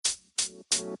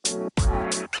All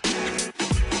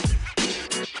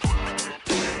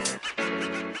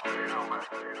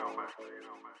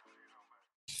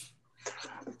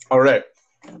right.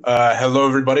 Hello,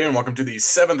 everybody, and welcome to the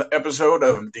 7th episode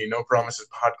of the No Promises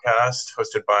podcast,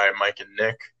 hosted by Mike and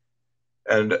Nick.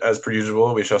 And as per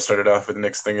usual, we shall start it off with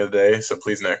Nick's thing of the day. So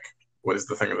please, Nick, what is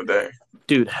the thing of the day?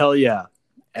 Dude, hell yeah.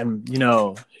 And,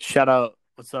 shout out,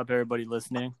 what's up, everybody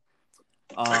listening?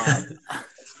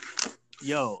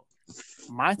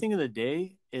 My thing of the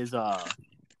day is the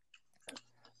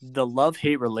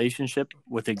love-hate relationship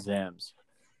with exams.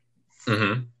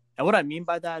 Mm-hmm. And what I mean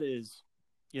by that is,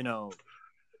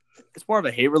 it's more of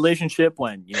a hate relationship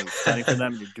when you're studying for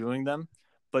them, you're doing them.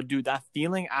 But, dude, that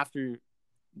feeling after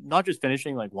not just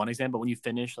finishing, like, one exam, but when you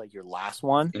finish, like, your last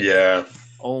one. Yeah.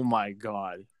 Oh, my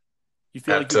God. You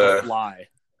feel like you can fly.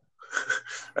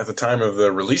 At the time of the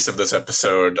release of this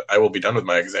episode, I will be done with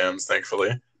my exams,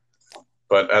 thankfully.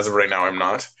 But as of right now, I'm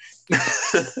not.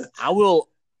 I will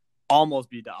almost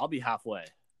be done. I'll be halfway.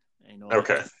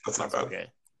 Okay, that's not bad. Okay.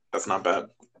 That's not bad.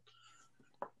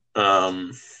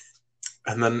 And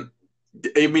then,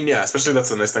 I mean, yeah, especially that's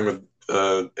the nice thing with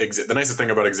the nicest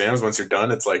thing about exams. Once you're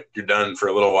done, it's like you're done for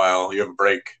a little while. You have a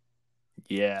break.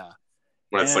 Yeah.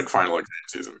 When it's like final exam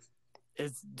season.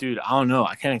 Dude, I don't know.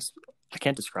 I can't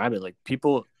describe it. Like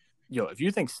people, if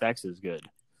you think sex is good,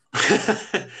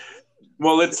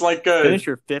 well, it's like finish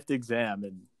your 5th exam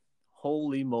and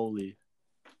holy moly,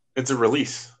 it's a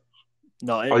release.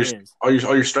 No, it is. All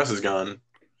your stress is gone.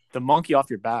 The monkey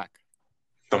off your back.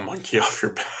 The monkey off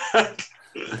your back.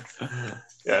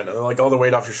 Yeah, no, like all the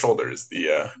weight off your shoulders.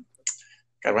 God,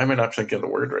 why am I not thinking of the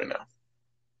word right now?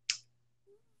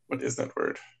 What is that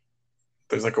word?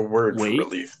 There's like a word weight? For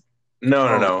relief.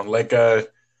 No. Like a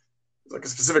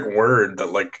specific word that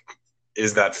like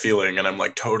is that feeling, and I'm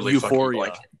like totally euphoria.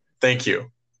 Fucking like. Thank you.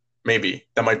 Maybe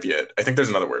that might be it. I think there's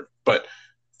another word, but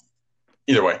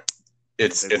either way,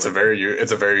 it's a very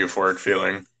euphoric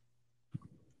feeling.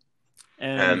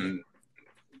 And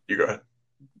you go ahead.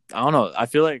 I don't know. I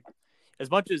feel like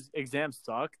as much as exams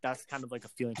suck, that's kind of like a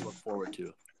feeling to look forward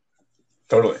to.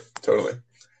 Totally.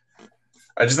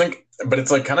 I just think, but it's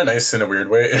like kind of nice in a weird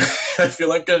way. I feel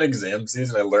like in exam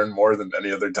season, I learn more than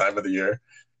any other time of the year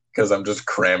because I'm just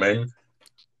cramming.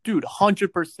 Dude,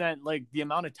 100%. Like the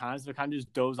amount of times that I kind of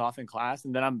just doze off in class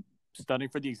and then I'm studying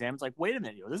for the exam. It's like, wait a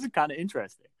minute, this is kind of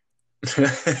interesting.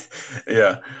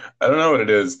 Yeah, I don't know what it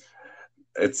is.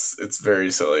 It's very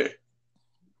silly.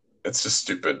 It's just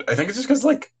stupid. I think it's just because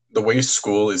like the way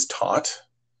school is taught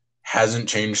hasn't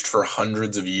changed for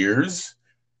hundreds of years,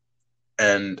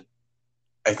 and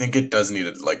I think it does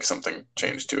need like something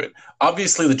changed to it.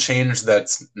 Obviously, the change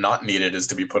that's not needed is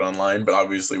to be put online, but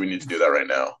obviously we need to do that right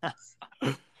now.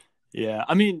 Yeah,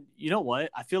 I mean, you know what?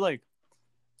 I feel like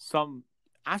I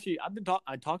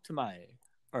talked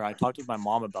with my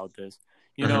mom about this.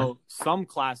 Some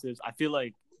classes I feel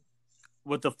like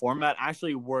with the format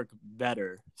actually work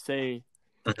better. Say,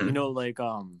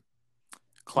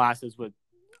 classes with,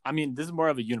 I mean, this is more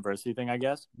of a university thing, I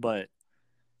guess, but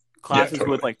classes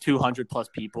with like 200 plus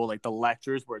people, like the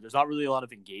lectures where there's not really a lot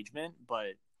of engagement,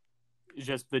 but it's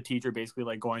just the teacher basically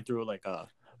like going through like a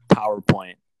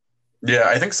PowerPoint. Yeah,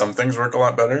 I think some things work a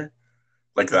lot better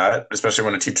like that, especially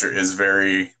when a teacher is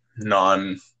very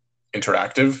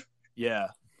non-interactive. Yeah.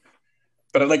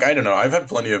 But like, I don't know. I've had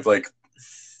plenty of like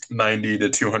 90 to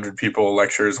 200 people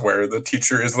lectures where the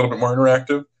teacher is a little bit more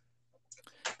interactive.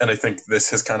 And I think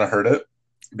this has kind of hurt it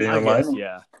being online. Guess,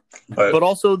 yeah. But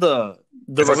also the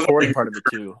recording part of it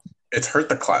too. It's hurt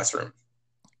the classroom.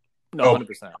 No,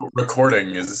 100%.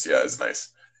 Recording is nice.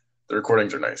 The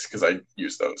recordings are nice because I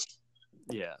use those.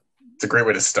 Yeah. It's a great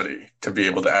way to study, to be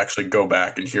able to actually go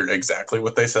back and hear exactly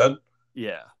what they said.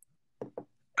 Yeah.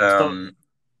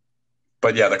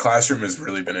 But yeah, the classroom has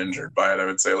really been injured by it, I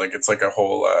would say. Like, it's like a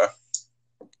whole, I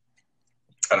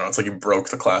don't know, it's like you broke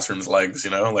the classroom's legs,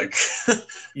 like.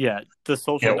 Yeah, the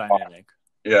social dynamic.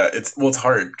 Yeah, it's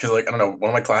hard because, like, I don't know, one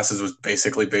of my classes was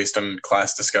basically based on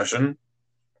class discussion.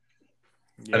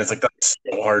 Yeah. And it's like, that's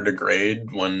so hard to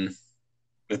grade when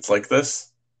it's like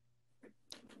this.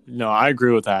 No, I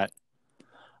agree with that.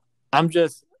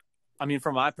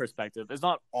 From my perspective, it's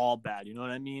not all bad. You know what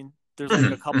I mean? There's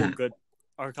like a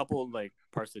couple like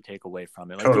parts to take away from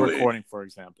it, like the recording, for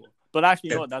example. But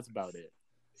actually, you know what? That's about it.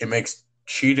 It makes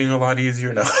cheating a lot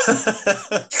easier now.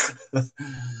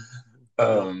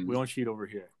 We don't cheat over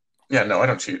here. Yeah, no, I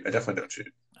don't cheat. I definitely don't cheat.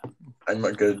 I'm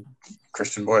a good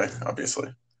Christian boy,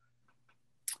 obviously.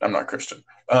 I'm not Christian.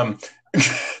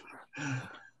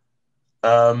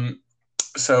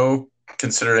 So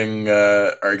considering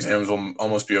our exams will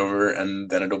almost be over and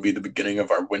then it'll be the beginning of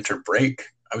our winter break,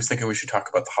 I was thinking we should talk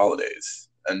about the holidays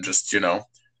and just,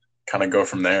 kind of go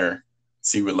from there.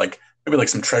 See what like maybe like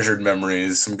some treasured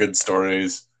memories, some good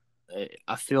stories.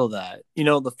 I feel that.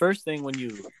 The first thing when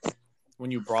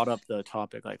you brought up the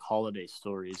topic like holiday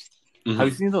stories, have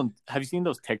you Hmm. seen them? Have you seen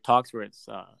those TikToks where it's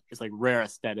like rare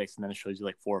aesthetics and then it shows you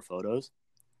like four photos?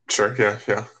 Sure, yeah,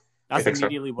 yeah. I That's think so.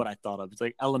 immediately what I thought of. It's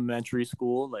like elementary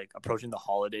school, like approaching the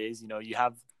holidays.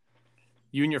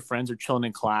 You and your friends are chilling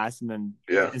in class, and then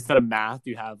Yeah. instead of math,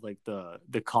 you have like the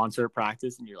concert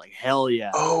practice, and you're like, hell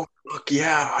yeah. Oh, look,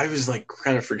 yeah, I was like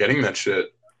kind of forgetting that shit.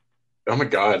 Oh my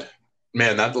God.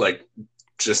 Man, that like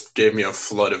just gave me a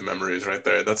flood of memories right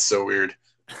there. That's so weird.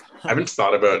 I haven't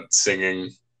thought about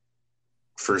singing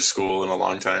for school in a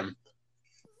long time.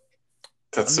 I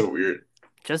That's so mean, weird.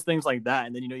 just things like that,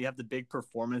 and then you have the big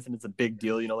performance, and it's a big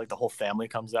deal. Like the whole family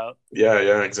comes out. Yeah,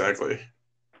 yeah, exactly.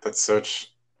 That's such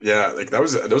yeah, like that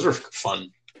was those were fun,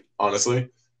 honestly.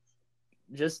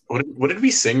 Just What did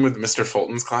we sing with Mr.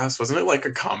 Fulton's class? Wasn't it like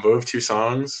a combo of two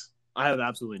songs? I have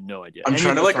absolutely no idea. I'm Any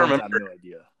trying of to the like songs, remember. I have no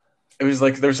idea. It was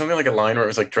like there was something like a line where it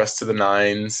was like dressed to the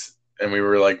nines, and we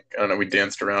were like I don't know, we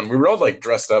danced around. We were all like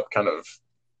dressed up, kind of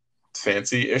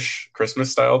fancy-ish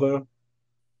Christmas style though.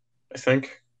 I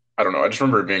think I don't know. I just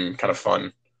remember it being kind of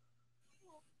fun.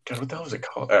 God, what the hell was it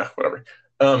called? Whatever.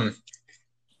 Um,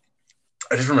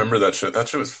 I just remember that shit. That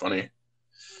shit was funny.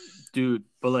 Dude,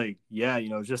 but like, yeah,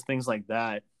 just things like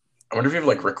that. I wonder if you have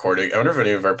like recording. I wonder if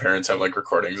any of our parents have like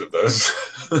recordings of those.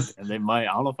 And they might.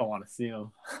 I don't know if I want to see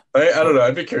them. I don't know.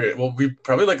 I'd be curious. Well, we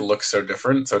probably like look so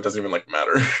different, so it doesn't even like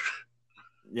matter.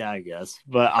 Yeah, I guess.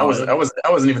 But I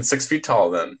wasn't even 6 feet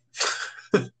tall then.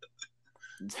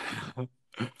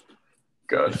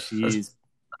 God, that's jeez.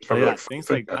 But probably yeah, like things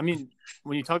 5 foot. like I mean,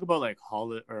 when you talk about like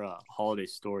holiday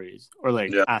stories or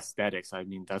like Yeah, aesthetics, I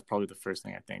mean that's probably the first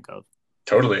thing I think of.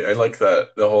 totally. I like that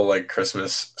the whole like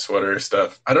Christmas sweater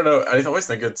stuff. I don't know. I always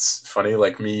think it's funny.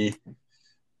 Like me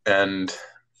and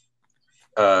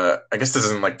I guess this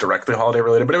isn't like directly holiday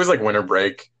related, but it was like winter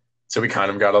break, so we kind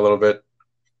of got a little bit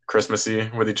Christmassy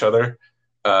with each other.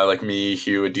 Like me,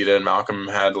 Hugh, Adita, and Malcolm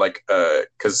had like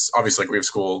because obviously like we have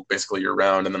school basically year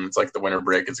round, and then it's like the winter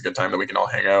break. It's a good time that we can all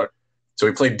hang out. So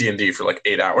we played D&D for like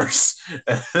 8 hours,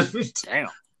 and, Damn.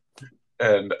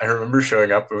 and I remember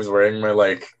showing up. I was wearing my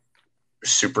like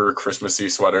super Christmassy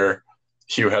sweater.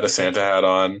 Hugh had a Santa hat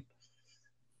on.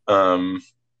 Um,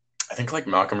 I think like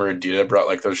Malcolm or Adita brought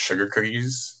like those sugar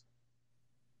cookies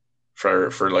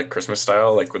for like Christmas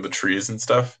style, like with the trees and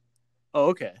stuff. Oh,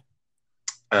 okay.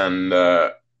 And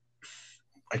I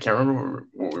can't remember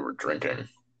what we were drinking.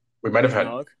 We might have had.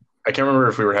 Eggnog. I can't remember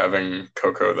if we were having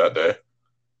cocoa that day.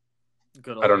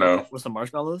 Good I old don't know. what's the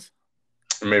marshmallows?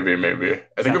 Maybe. I think we might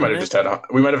have Peppermint. just had.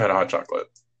 We might have had hot chocolate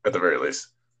at the very least.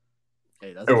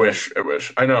 Hey, that's I dope. wish. I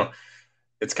wish. I know.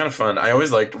 It's kind of fun. I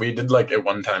always liked. We did like at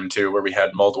one time too, where we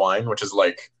had mulled wine, which is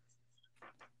like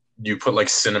you put like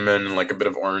cinnamon and like a bit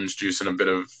of orange juice and a bit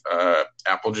of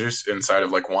apple juice inside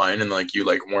of like wine, and like you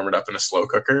like warm it up in a slow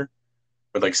cooker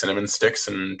with like cinnamon sticks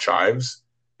and chives.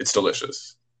 It's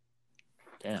delicious.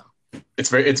 Damn. It's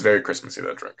very Christmassy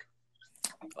that drink.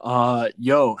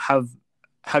 Yo,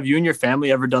 have you and your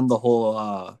family ever done the whole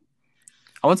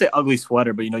I wouldn't say ugly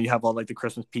sweater, but you have all like the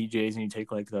Christmas PJs and you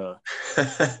take like the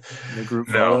group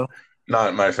No, photo?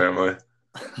 not my family.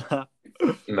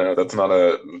 No, that's not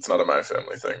a my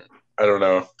family thing. I don't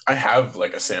know. I have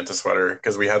like a Santa sweater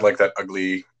because we had like that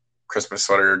ugly Christmas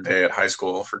sweater day at high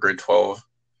school for grade 12.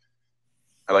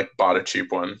 I like bought a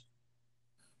cheap one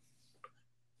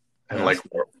and That's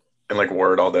like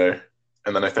wore it all day.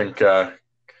 And then I think I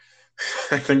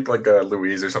think like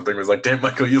Louise or something was like, "Damn,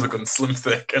 Michael, you look slim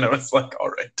thick," and I was like, "All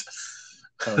right."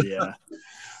 hell yeah.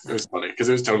 It was funny because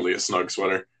it was totally a snug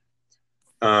sweater.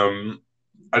 Um,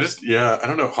 yeah, I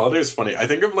don't know. Holiday is funny. I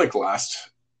think of like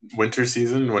last winter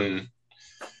season when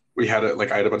we had it,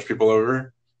 like I had a bunch of people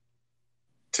over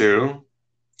too.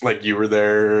 Like you were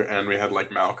there, and we had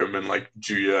like Malcolm and like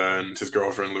Julia and his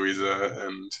girlfriend Louisa,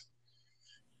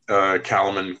 and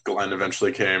Callum and Glenn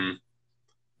eventually came.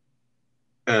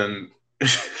 And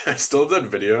I still have that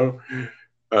video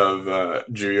of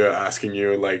Julia asking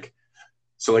you like,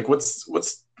 so like what's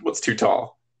too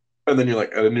tall? And then you're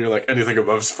like anything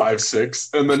above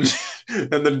 5'6", and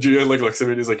then and then Julia like looks at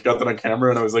me and he's like, "You got that on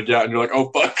camera?" And I was like, "Yeah," and you're like,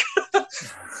 "Oh fuck!"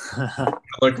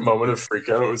 Like moment of freak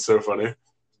out. It was so funny.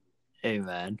 Hey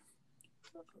man.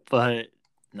 But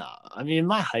no, I mean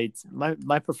my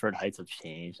preferred heights have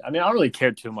changed. I mean I don't really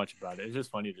care too much about it. It's just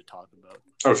funny to talk about.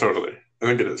 Oh, totally. I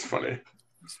think it is funny.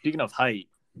 Speaking of height,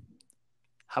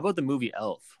 how about the movie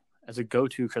Elf as a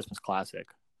go-to Christmas classic?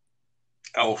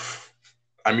 Elf.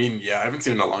 I mean, yeah, I haven't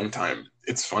seen it in a long time.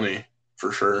 It's funny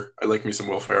for sure. I like me some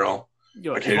Will Ferrell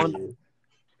Yo, it's one. occasionally.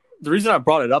 The reason I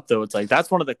brought it up though, it's like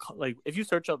that's one of the like if you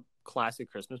search up classic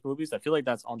Christmas movies, I feel like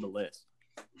that's on the list.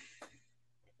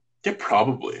 Yeah,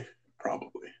 probably.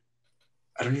 Probably.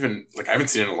 I don't even like. I haven't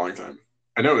seen it in a long time.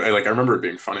 I know. I remember it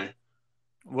being funny.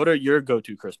 What are your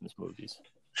go-to Christmas movies?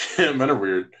 Men are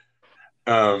weird.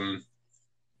 Um,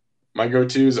 my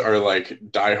go-tos are like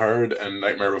Die Hard and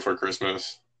Nightmare Before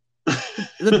Christmas.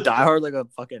 Isn't Die Hard like a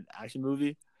fucking action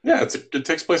movie? Yeah, it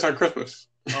takes place on Christmas.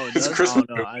 Oh, it It's a does? Christmas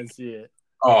Oh no, movie. I didn't see it.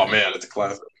 Oh man, it's a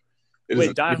classic. It Wait,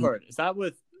 is. Die Hard. Is that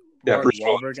with Yeah, Mark Bruce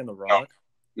Willis. Wahlberg and The Rock?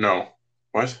 No.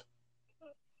 What?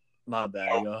 My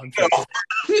bad, No. yo. I'm No.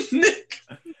 tripping. Nick.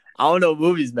 I don't know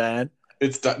movies, man.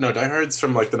 No, Die Hard's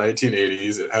from like the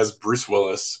 1980s. It has Bruce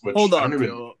Willis, which Hold I on, don't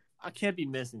even. yo. I can't be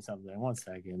missing something. One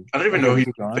second. I don't even know who you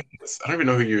keep going. think this. I don't even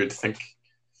know who you would think.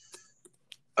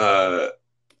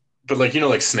 But like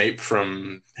like Snape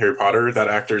from Harry Potter, that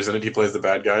actor is in it. He plays the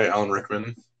bad guy. Alan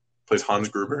Rickman plays Hans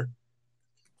Gruber.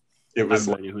 It I have was.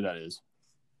 no idea who that is.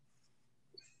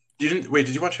 You didn't wait?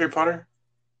 Did you watch Harry Potter?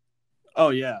 Oh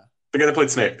yeah. The guy that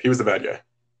played Snape. He was the bad guy.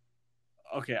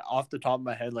 Okay, off the top of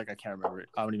my head, like I can't remember it.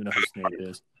 I don't even know who Snape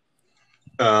is.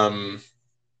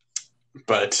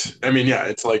 But I mean, yeah,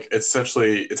 it's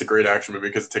essentially it's a great action movie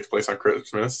because it takes place on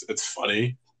Christmas. It's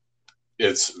funny.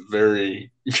 It's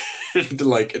very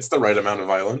like it's the right amount of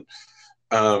violent.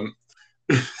 Um,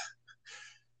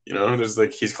 there's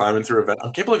like he's climbing through a vent. I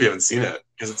can't believe you haven't seen it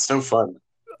because it's so fun.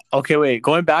 Okay, wait.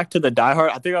 Going back to the Die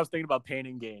Hard, I think I was thinking about Pain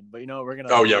and Gain, but we're gonna.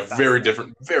 Oh yeah, move past very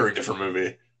that. different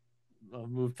movie. We'll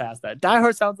move past that. Die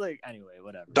Hard sounds like anyway,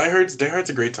 whatever. Die Hard's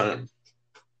a great time.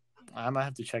 I might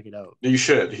have to check it out. You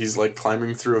should. He's like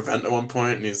climbing through a vent at one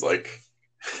point, and he's like,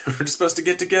 "We're just supposed to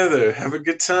get together, have a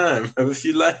good time, have a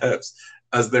few laughs."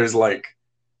 As there's like,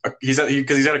 he's at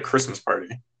a Christmas party.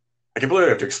 I can't believe I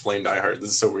have to explain Die Hard.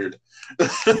 This is so weird.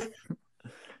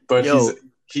 But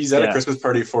he's at a Christmas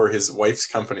party for his wife's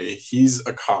company. He's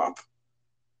a cop,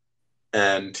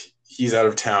 and he's out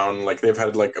of town. Like they've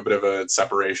had like a bit of a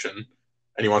separation,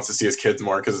 and he wants to see his kids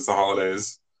more because it's the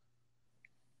holidays.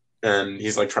 And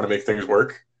he's like trying to make things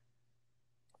work.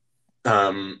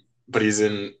 But he's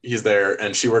there,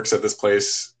 and she works at this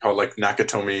place called like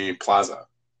Nakatomi Plaza,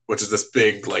 which is this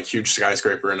big, like huge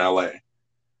skyscraper in LA.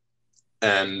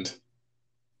 And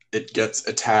it gets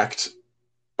attacked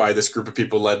by this group of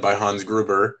people led by Hans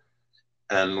Gruber.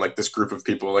 And like this group of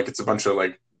people, like it's a bunch of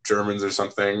like Germans or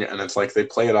something. And it's like they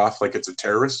play it off like it's a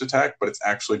terrorist attack, but it's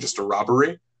actually just a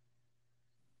robbery.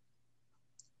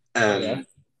 And yeah.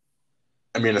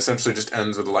 I mean, essentially just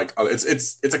ends with like,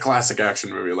 it's a classic action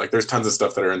movie. Like there's tons of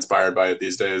stuff that are inspired by it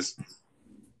these days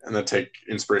and that take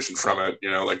inspiration from it,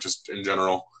 like just in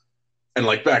general. And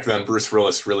like back then, Bruce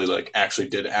Willis really like actually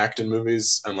did act in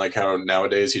movies, and like how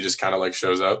nowadays he just kind of like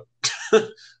shows up.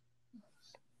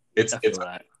 It's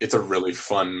a really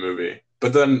fun movie.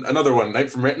 But then another one,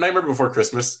 Nightmare Before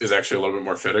Christmas, is actually a little bit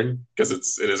more fitting because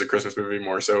it is a Christmas movie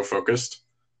more so focused.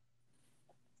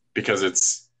 Because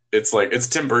it's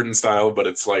Tim Burton style, but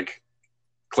it's like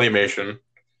claymation.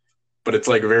 But it's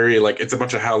like very like it's a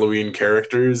bunch of Halloween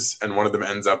characters, and one of them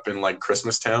ends up in like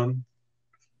Christmas Town.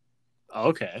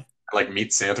 Okay. Like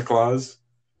meets Santa Claus,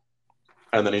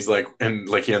 and then he's like, and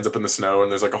like he ends up in the snow,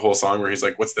 and there's like a whole song where he's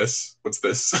like, "What's this? What's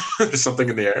this?" There's something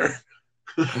in the air.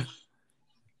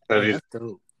 And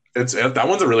that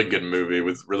one's a really good movie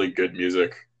with really good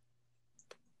music.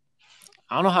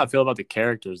 I don't know how I feel about the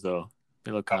characters though.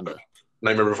 They look kind of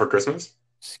Nightmare Before Christmas.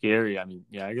 Scary. I mean,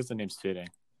 yeah, I guess the name's fitting.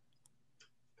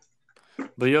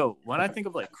 But yo, when I think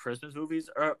of like Christmas movies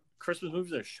or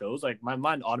shows, like my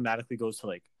mind automatically goes to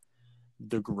like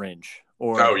The Grinch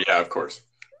or oh yeah, of course,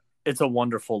 It's a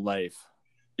Wonderful Life.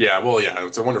 Yeah, well, yeah,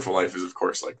 It's a Wonderful Life is of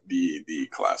course like the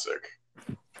classic.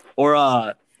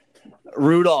 Or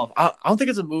Rudolph. I don't think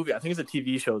it's a movie. I think it's a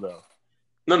TV show though.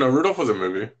 No, Rudolph was a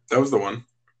movie. That was the one.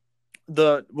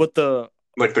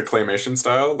 Like the claymation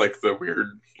style, like the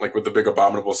weird, like with the big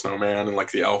abominable snowman and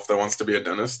like the elf that wants to be a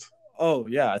dentist. Oh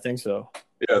yeah, I think so.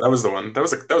 Yeah, that was the one. That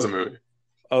was a movie.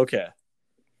 Okay.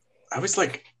 I was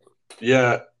like,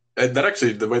 yeah. That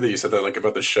actually, the way that you said that, like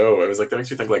about the show, I was like, that makes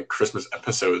me think like Christmas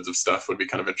episodes of stuff would be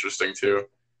kind of interesting too.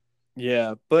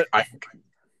 Yeah, but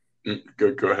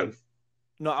go ahead.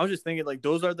 No, I was just thinking like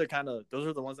those are the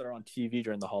ones that are on TV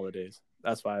during the holidays.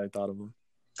 That's why I thought of them.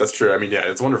 That's true. I mean,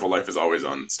 yeah, It's a Wonderful Life is always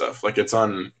on stuff. Like it's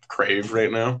on Crave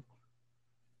right now,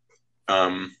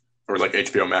 or like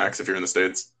HBO Max if you're in the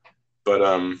States. But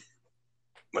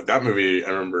like that movie, I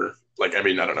remember. Like, I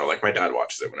mean, I don't know. Like my dad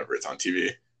watches it whenever it's on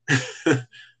TV.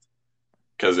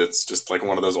 Because it's just like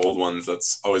one of those old ones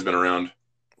that's always been around.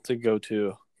 It's a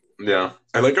go-to. Yeah.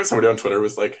 I like how somebody on Twitter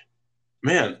was like,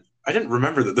 Man, I didn't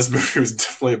remember that this movie was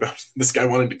definitely about this guy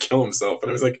wanting to kill himself. And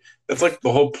I was like, that's like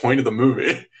the whole point of the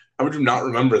movie. How would you not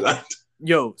remember that?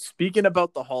 Yo, speaking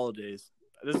about the holidays,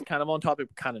 this is kind of on topic,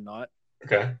 but kind of not.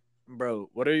 Okay. Bro,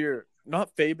 what are your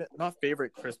not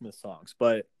favorite Christmas songs,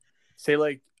 but say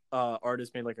like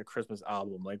artist made like a Christmas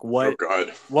album. Like Oh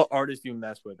God. what artist do you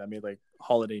mess with that made like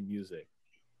holiday music?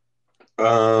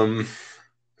 Um,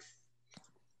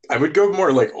 I would go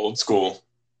more like old school.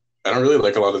 I don't really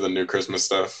like a lot of the new Christmas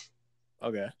stuff.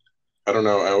 Okay. I don't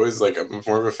know. I always like I'm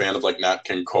more of a fan of like Nat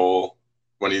King Cole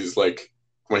when he's like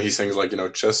when he sings like,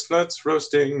 chestnuts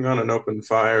roasting on an open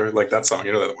fire, like that song,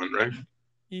 you know that one, right?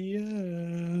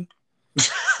 Yeah.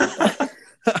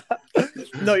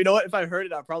 No, you know what? If I heard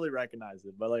it, I'd probably recognize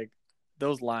it. But like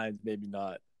those lines, maybe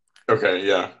not. Okay,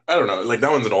 yeah. I don't know. Like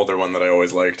that one's an older one that I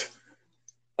always liked.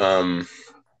 Um,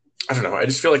 I don't know. I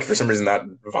just feel like for some reason that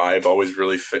vibe always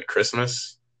really fit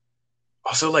Christmas.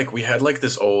 Also, like we had like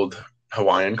this old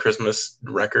Hawaiian Christmas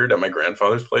record at my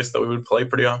grandfather's place that we would play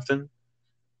pretty often.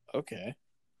 Okay.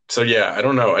 So yeah, I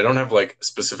don't know. I don't have like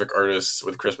specific artists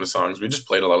with Christmas songs. We just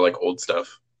played a lot of like old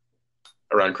stuff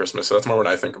around Christmas. So that's more what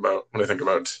I think about when I think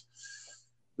about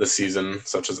the season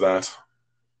such as that.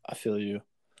 I feel you.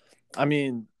 I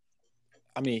mean,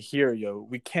 here, yo,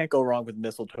 we can't go wrong with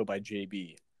Mistletoe by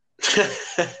JB.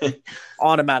 I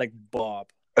Automatic Bob.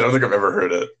 don't think I've ever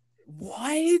heard it.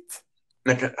 What?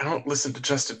 Like I don't listen to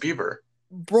Justin Bieber.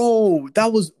 Bro,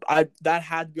 that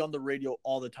had to be on the radio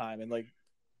all the time in like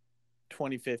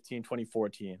 2015,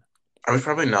 2014. I was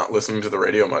probably not listening to the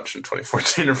radio much in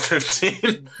 2014 or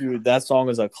 15. Dude, that song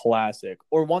is a classic.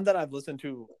 Or one that I've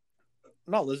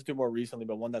not listened to more recently,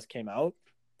 but one that's came out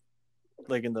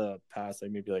like in the past,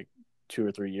 like maybe like 2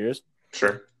 or 3 years.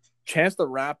 Sure. Chance the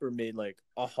Rapper made like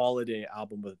a holiday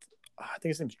album with, I think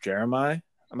his name's Jeremiah.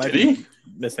 I might Did he? be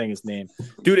missing his name.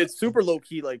 Dude, it's super low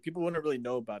key. Like people wouldn't really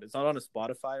know about it. It's not on a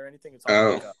Spotify or anything. It's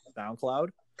on like a SoundCloud.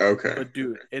 Okay. But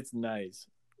dude, it's nice.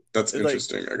 That's It's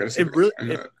interesting. I gotta see.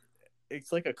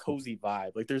 It's like a cozy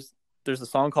vibe. Like there's a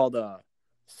song called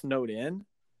Snowed In.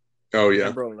 Oh yeah.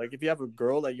 And bro, like if you have a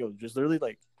girl that just literally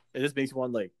like it just makes you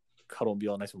want to like cuddle and be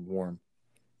all nice and warm.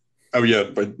 Oh yeah,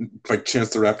 by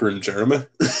Chance the Rapper and Jeremiah.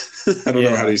 I don't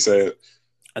know how do you say it.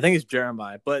 I think it's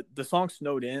Jeremiah, but the song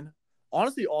Snowed In,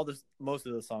 honestly, most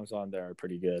of the songs on there are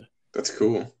pretty good. That's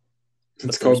cool.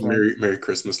 It's called Merry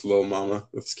Christmas, Little Mama.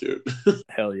 That's cute.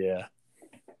 Hell yeah.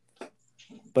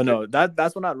 But no,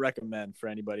 that's what I'd recommend for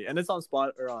anybody. And it's on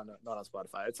not on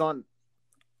Spotify. It's on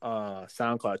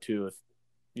SoundCloud too if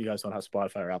you guys don't have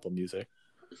Spotify or Apple Music.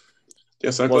 Yeah,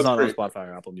 SoundCloud's well, it's not great. on Spotify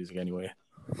or Apple Music anyway.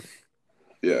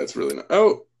 Yeah, it's really not.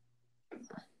 Oh,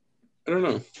 I don't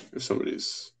know if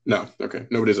somebody's. No, okay.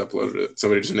 Nobody's uploaded it.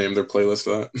 Somebody just named their playlist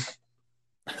that.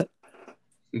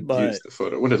 But use the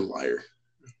photo. What a liar.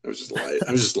 I was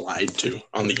just lied to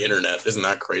on the internet. Isn't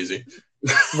that crazy?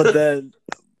 But then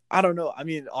I don't know. I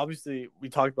mean, obviously we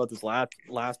talked about this last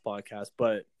podcast,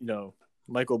 but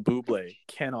Michael Bublé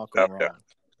cannot go wrong. Yeah.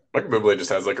 Michael Bublé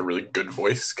just has like a really good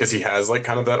voice because he has like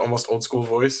kind of that almost old school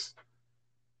voice.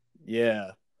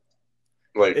 Yeah.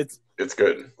 Like it's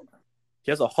good.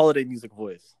 He has a holiday music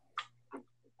voice.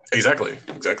 Exactly.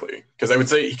 Because I would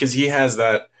say because he has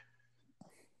that.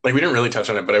 Like we didn't really touch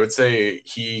on it, but I would say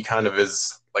he kind of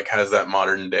is like has that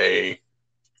modern day,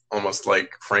 almost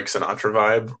like Frank Sinatra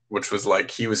vibe, which was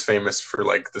like he was famous for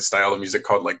like the style of music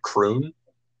called like croon,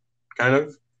 kind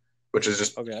of, which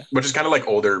is kind of like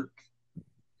older.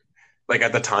 Like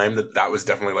at the time that was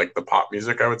definitely like the pop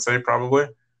music, I would say probably.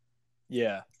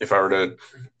 Yeah. If I were to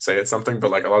say it's something,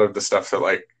 but like a lot of the stuff that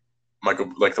like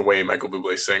the way Michael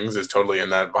Bublé sings is totally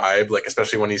in that vibe. Like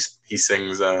especially when he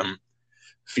sings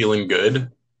 "Feeling Good,"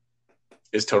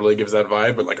 is totally gives that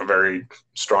vibe, but like a very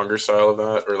stronger style of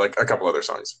that, or like a couple other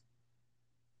songs.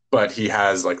 But he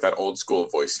has like that old school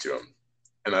voice to him,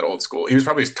 and that old school. He was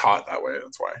probably taught that way.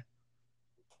 That's why.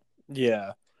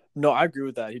 Yeah. No, I agree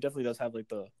with that. He definitely does have like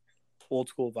the old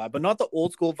school vibe, but not the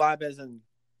old school vibe as in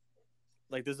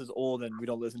like this is old and we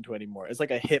don't listen to it anymore. It's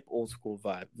like a hip old school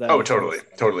vibe. Oh,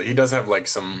 totally. He does have like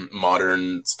some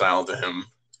modern style to him.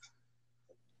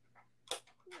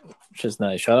 Which is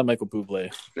nice. Shout out Michael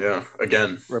Bublé. Yeah,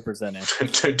 again. Representing.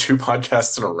 2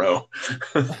 podcasts in a row.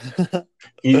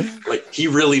 he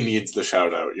really needs the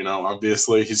shout out,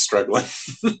 obviously he's struggling.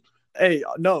 Hey,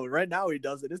 no, right now he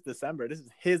does it. It's December. This is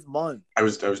his month. I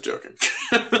was joking.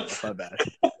 That's my bad.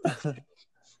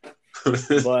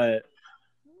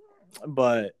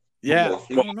 But yeah, well,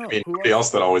 I don't know. Anybody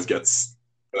else that always gets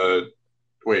it's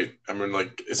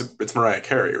Mariah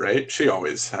Carey, right? She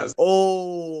always has.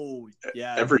 Oh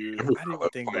yeah, every I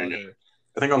didn't think about her.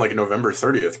 I think on like November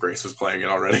 30th, Grace was playing it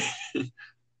already.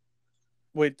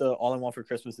 Wait, the All I Want for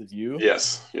Christmas Is You?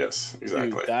 Yes, Dude,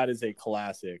 exactly. that is a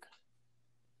classic.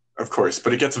 Of course,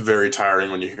 but it gets very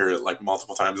tiring when you hear it like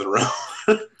multiple times in a row.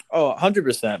 Oh,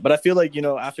 100%. But I feel like,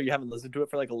 after you haven't listened to it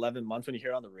for like 11 months, when you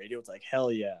hear it on the radio, it's like,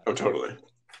 hell yeah. Oh, totally.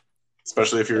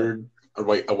 Especially if So, you're a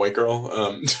white girl.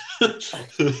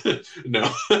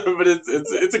 No, but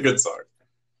it's a good song.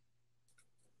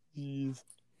 jeez.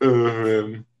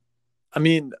 Man. I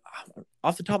mean,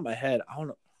 off the top of my head, I don't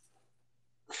know.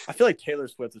 I feel like Taylor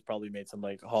Swift has probably made some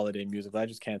like holiday music, but I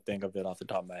just can't think of it off the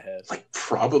top of my head. Like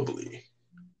probably.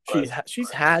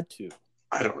 She's had to.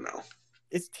 I don't know.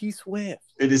 It's T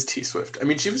Swift. It is T Swift. I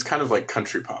mean, she was kind of like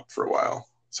country pop for a while.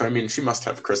 So I mean, she must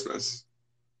have Christmas.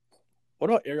 What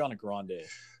about Ariana Grande?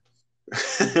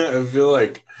 I feel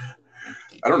like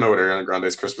I don't know what Ariana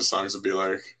Grande's Christmas songs would be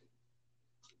like.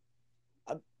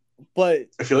 But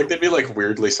I feel like they'd be like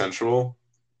weirdly sensual.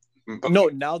 But, no,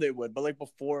 now they would. But like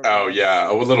before. oh yeah,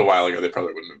 a little while ago they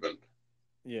probably wouldn't have been.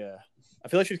 Yeah, I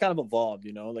feel like she's kind of evolved.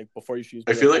 Like before she used.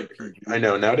 I feel like I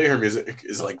know nowadays her music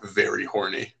is like very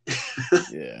horny.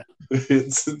 Yeah.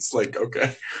 It's like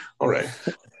okay, all right.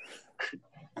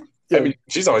 I mean,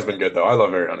 she's always been good though. I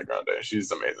love Ariana Grande.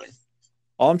 She's amazing.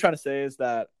 All I'm trying to say is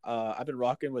that I've been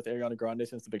rocking with Ariana Grande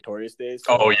since the Victorious days.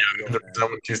 So, oh yeah,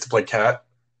 someone used to play Cat.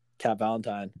 Cat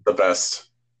Valentine. The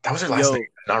best. That was her last name.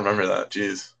 I don't remember that.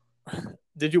 Jeez.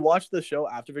 Did you watch the show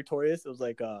after Victorious? It was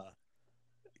like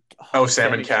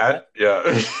Sam and Cat? Yeah.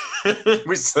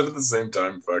 We said it at the same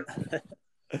time. Fuck.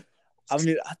 I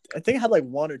mean, I think it had like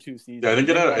 1 or 2 seasons. Yeah, I think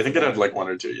it had like 1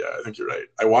 or 2. Yeah, I think you're right.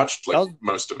 I watched like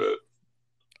most of it.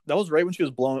 That was right when she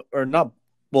was blown, or not,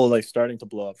 well, like starting to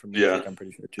blow up from music, I'm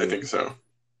pretty sure too. I think so.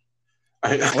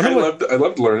 I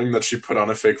loved learning that she put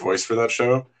on a fake voice for that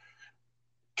show.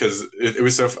 Because it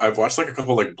was so I've watched like a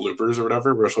couple like bloopers or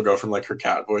whatever where she'll go from like her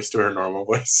cat voice to her normal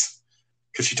voice.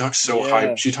 Because she talks so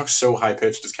high,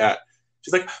 pitched as Cat.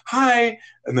 She's like, hi,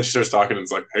 and then she starts talking and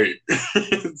it's like, hey.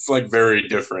 It's like very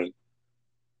different.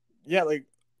 Yeah, like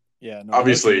no.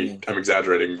 Obviously I'm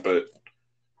exaggerating, but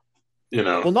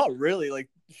Well, not really. Like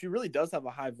she really does have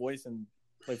a high voice and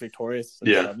like Victorious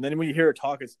and stuff. And then when you hear her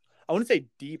talk, it's I wouldn't say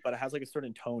deep, but it has like a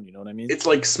certain tone, you know what I mean? It's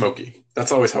like smoky.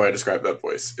 That's always how I describe that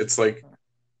voice. It's like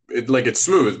it's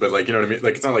smooth, but like you know what I mean?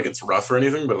 Like it's not like it's rough or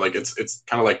anything, but like it's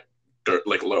kind of like dirt,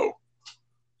 like low.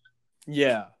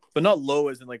 Yeah, but not low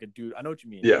as in like a dude. I know what you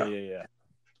mean. Yeah.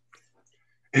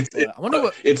 I wonder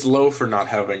what it's low for not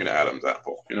having an Adam's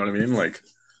apple. You know what I mean? Like,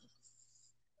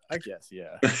 I guess,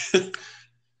 yeah.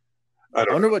 I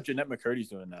wonder what Jeanette McCurdy's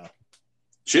doing now.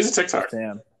 She's a TikTok.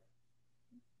 Damn.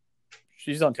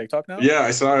 She's on TikTok now? Yeah,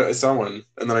 I saw one,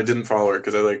 and then I didn't follow her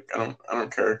because I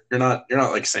don't care. You're not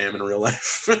like Sam in real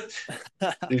life.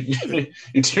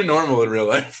 You're too normal in real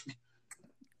life.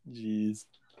 Jeez.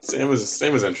 Sam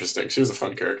was interesting. She was a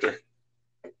fun character.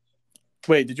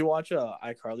 Wait, did you watch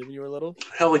iCarly when you were little?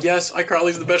 Hell yes,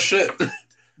 iCarly's the best shit.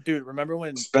 Dude, remember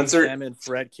when Spencer Sam and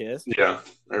Fred kissed? Yeah,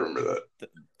 I remember that.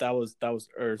 That was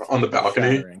earth on the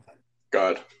balcony. Shattering.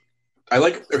 God.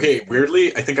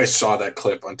 Weirdly, I think I saw that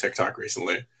clip on TikTok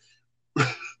recently.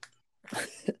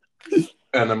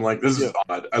 And I'm like, this is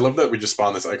odd. I love that we just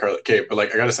spawned this iCarly. Okay, but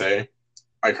like I gotta say,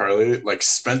 iCarly, like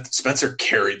Spencer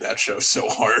carried that show so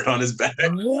hard on his back.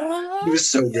 What? He was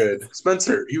so good.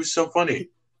 Spencer, he was so funny.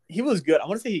 He was good. I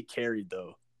want to say he carried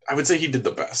though. I would say he did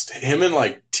the best. Him and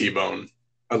like T-Bone.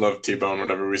 I love T-Bone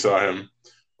whenever we saw him.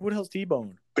 Who the hell's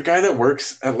T-Bone? The guy that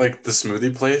works at like the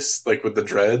smoothie place, like with the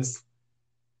dreads.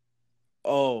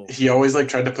 Oh. He always like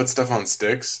tried to put stuff on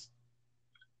sticks.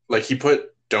 Like he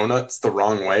put donuts the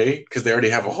wrong way because they already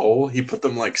have a hole. He put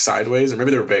them like sideways, or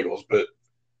maybe they were bagels, but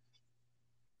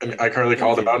I mean, iCarly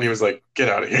called him out and he was like, get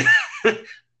out of here.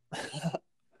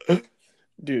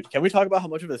 Dude, can we talk about how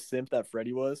much of a simp that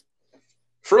Freddie was?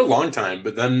 For a long time,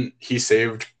 but then he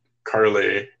saved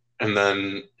Carly and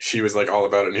then she was like all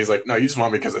about it. And he's like, no, you just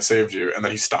want me because I saved you. And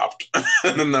then he stopped.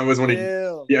 And then that was when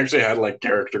he actually had like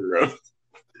character growth.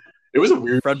 It was a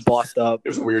weird. Fred bossed up. It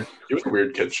was a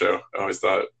weird kid show. I always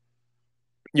thought.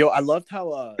 Yo, I loved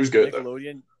how it was good,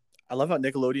 Nickelodeon. I love how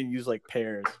Nickelodeon used like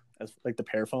pears as like the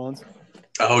pear phones.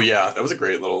 Oh yeah, that was a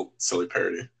great little silly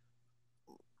parody.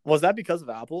 Was that because of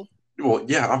Apple? Well,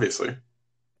 yeah, obviously.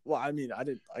 Well, I mean,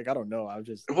 I don't know. I was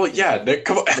just. Well, yeah, Nick.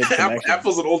 Come on,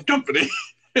 Apple's an old company.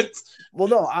 Well,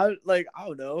 no, I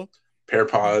don't know.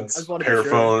 PearPods,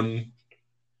 Pearphone. Sure.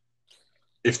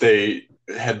 If they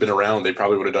had been around, they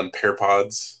probably would have done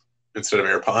PearPods instead of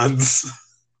AirPods.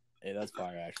 Hey, that's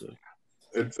fire, actually.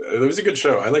 It was a good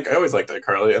show. I always liked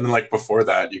iCarly. And then like before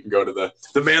that, you can go to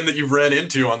the man that you ran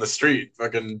into on the street,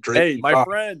 fucking Drake. Hey, my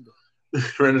friend.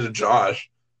 Ran into Josh.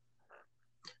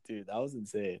 Dude, that was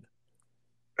insane.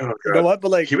 Oh You know god, what?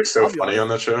 But like, he was so I'll be funny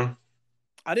honest, on that show.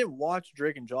 I didn't watch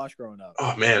Drake and Josh growing up.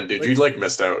 Oh man, dude, Like, you like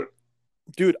missed out.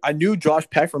 dude, I knew Josh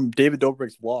Peck from David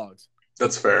Dobrik's vlogs.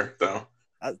 That's fair though,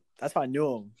 That's how I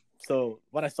knew him. So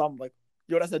when I saw him, like,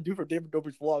 yo, that's that dude from David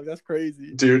Dobrik's vlog. That's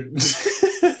crazy. dude.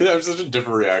 That was such a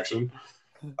different reaction.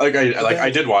 But I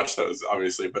then, did watch those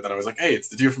obviously, but then I was like, hey, it's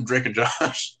the dude from Drake and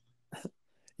Josh.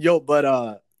 yo,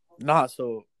 but nah.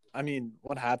 So I mean,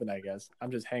 what happened? I guess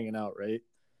I'm just hanging out, right?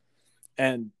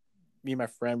 And me and my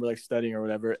friend were like studying or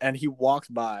whatever, and he walks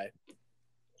by,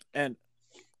 and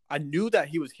I knew that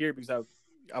he was here because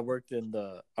I worked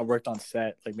on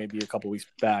set like maybe a couple weeks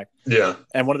back, Yeah,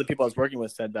 and one of the people I was working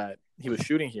with said that he was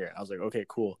shooting here. And I was like, okay,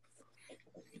 cool.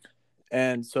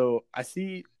 And so I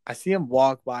see him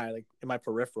walk by like in my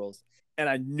peripherals, and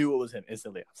I knew it was him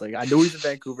instantly. I was like, I know he's in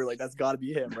Vancouver, like that's got to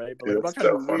be him, right? But like, dude, I'm not that's trying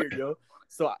to so be funny. weird, yo.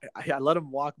 So I let him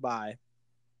walk by,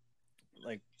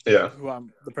 like Yeah,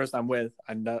 the person I'm with.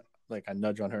 I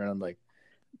nudge on her, and I'm like,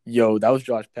 yo, that was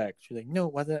Josh Peck. She's like, no,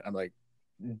 it wasn't. I'm like,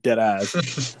 dead ass.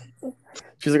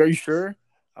 She's like, are you sure?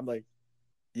 I'm like,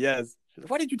 yes. She's like,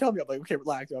 why didn't you tell me? I'm like, okay,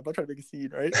 relax. I'm not trying to make a scene,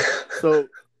 right? So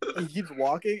he keeps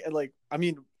walking, and like, I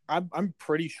mean, I'm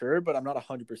pretty sure, but I'm not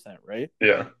 100%, right?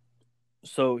 yeah.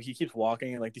 So he keeps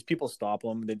walking, and like these people stop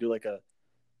him. They do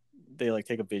they like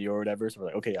take a video or whatever. So we're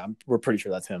like, okay, we're pretty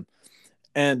sure that's him.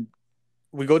 And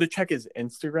we go to check his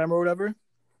Instagram or whatever,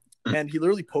 and he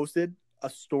literally posted a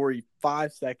story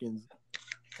 5 seconds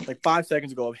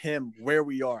ago of him where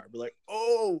we are. We're like,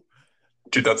 oh,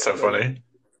 Dude, that's so like, funny.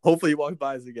 hopefully he walks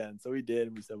by us again. So he did,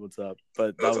 and we said what's up.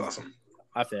 But That's awesome.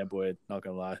 I fanboyed, not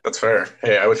gonna lie. That's fair.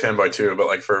 Hey, I would fanboy too, but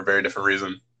like for a very different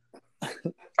reason.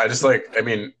 I just like, I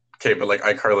mean, okay, but like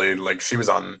iCarly, like she was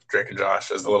on Drake and Josh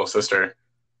as the little sister.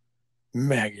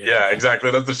 Megan. Yeah,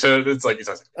 exactly. That's the shit. It's like he's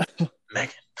like,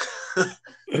 Megan.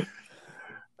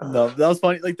 No, that was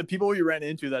funny. Like the people we ran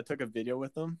into that took a video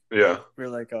with them, Yeah. we were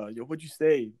like, yo, what'd you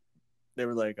say? They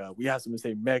were like, we asked them to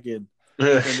say Megan,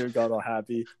 and they got all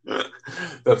happy.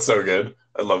 That's so good.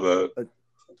 I love that.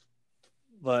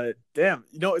 But damn,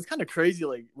 it's kind of crazy.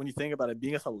 Like when you think about it,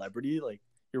 being a celebrity, like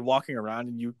you're walking around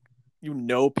and you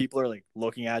people are like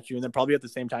looking at you, and then probably at the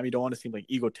same time you don't want to seem like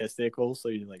egotistical, so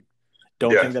you like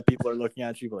don't think that people are looking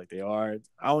at you, but like they are.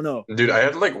 I don't know, dude. I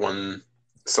had like one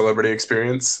celebrity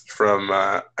experience from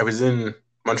I was in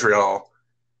Montreal.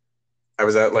 I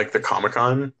was at like the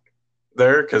Comic-Con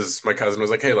there because my cousin was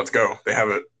like, hey, let's go, they have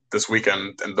it this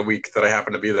weekend and the week that I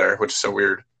happened to be there, which is so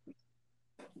weird.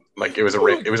 Like it was a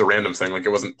random thing, like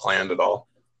it wasn't planned at all.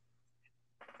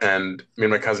 And me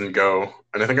and my cousin go,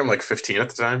 and I think I'm like 15 at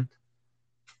the time,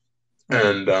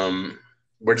 and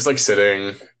we're just like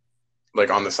sitting like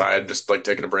on the side, just like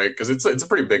taking a break because it's a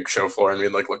pretty big show floor, and we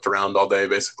like looked around all day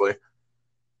basically.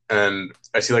 And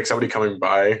I see like somebody coming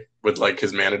by with like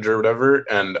his manager or whatever,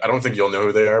 and I don't think you'll know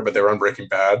who they are, but they were on Breaking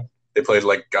Bad. They played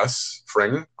like Gus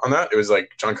Fring on that. It was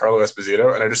like Giancarlo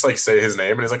Esposito, and I just like say his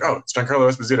name, and he's like, "Oh, it's Giancarlo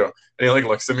Esposito," and he like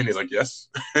looks at me, and he's like, "Yes,"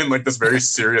 in like this very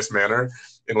serious manner,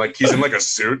 and like he's in like a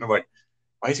suit, and I'm like,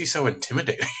 "Why is he so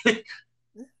intimidating?"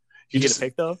 He just get a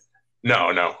pic though.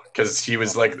 No, because he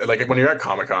was like when you're at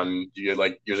Comic-Con, you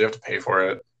like usually have to pay for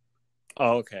it.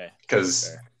 Oh, okay.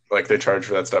 Because like they charge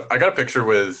for that stuff. I got a picture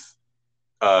with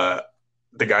the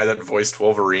guy that voiced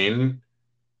Wolverine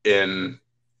in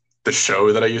the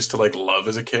show that I used to like love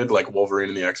as a kid, like Wolverine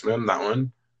and the X-Men, that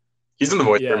one. He's in the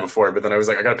voice room before, but then I was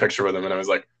like, I got a picture with him, and I was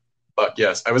like, fuck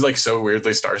yes. I was like so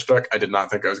weirdly starstruck. I did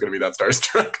not think I was gonna be that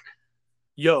starstruck.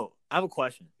 Yo, I have a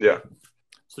question. Yeah.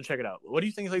 So check it out. What do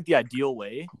you think is like the ideal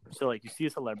way? So like you see a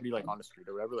celebrity like on the street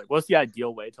or whatever, like what's the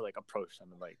ideal way to like approach them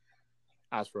and like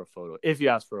ask for a photo? If you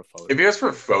ask for a photo. If you ask for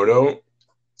a photo,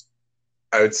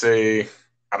 I would say,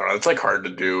 I don't know, it's like hard to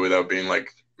do without being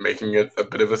like making it a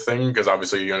bit of a thing, because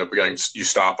obviously you end up you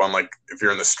stop on like if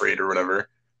you're in the street or whatever.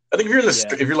 I think if you're in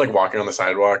the if you're like walking on the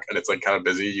sidewalk and it's like kind of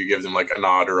busy, you give them like a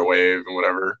nod or a wave and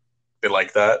whatever. They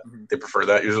like that. Mm-hmm. They prefer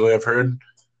that usually, I've heard.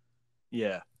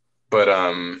 Yeah. But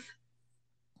I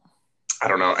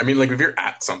don't know. I mean, like if you're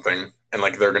at something and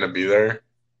like they're gonna be there,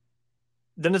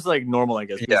 then it's like normal, I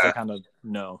guess. Yeah. They kind of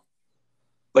know.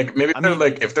 Like maybe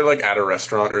if they're like at a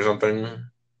restaurant or something,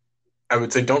 I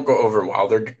would say don't go over while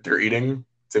they're eating.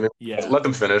 So maybe let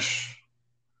them finish.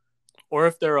 Or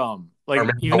if they're like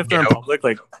even if they're in public,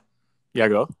 like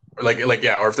go. Or like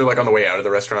or if they're like on the way out of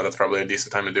the restaurant, that's probably a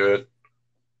decent time to do it.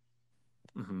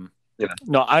 Mm-hmm. Yeah.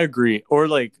 No, I agree. Or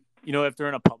like if they're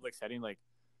in a public setting, like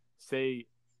say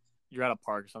you're at a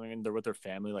park or something and they're with their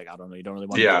family, like I don't know, you don't really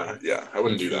want to. Yeah, I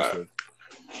wouldn't do that.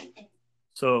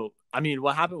 So I mean,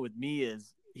 what happened with me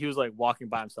is he was like walking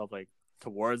by himself like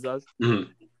towards us,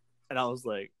 mm-hmm. and I was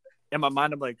like, in my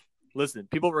mind, I'm like, listen,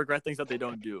 people regret things that they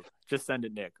don't do. Just send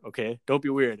it, Nick. Okay, don't be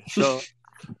weird. So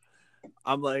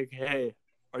I'm like, hey,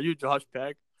 are you Josh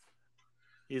Peck?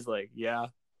 He's like, yeah.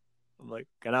 I'm like,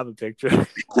 can I have a picture?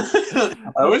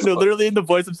 No, literally in the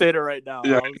voice I'm saying it right now.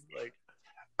 Yeah. I was like,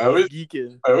 I was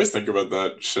geeking. I always think about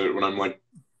that shit when I'm like,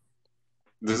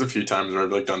 there's a few times where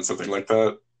I've like done something like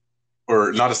that,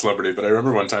 or not a celebrity, but I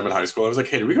remember one time in high school I was like,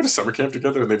 hey, did we go to summer camp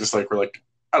together? And they just like were like,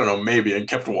 I don't know, maybe, and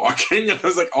kept walking. And I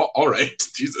was like, all right,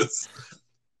 Jesus.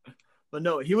 But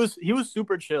no, he was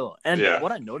super chill. And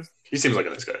what I noticed, he seems like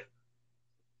a nice guy.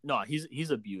 No,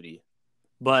 he's a beauty.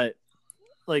 But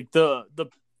like the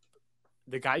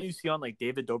guy you see on like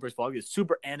David Dobrik's vlog is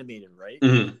super animated, right?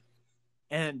 Mm-hmm.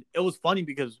 And it was funny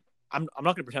because I'm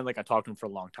not gonna pretend like I talked to him for a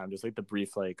long time. Just like the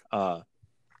brief like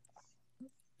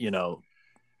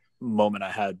moment I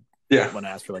had when I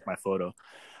asked for like my photo.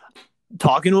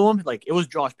 Talking to him, like it was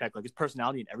Josh Peck, like his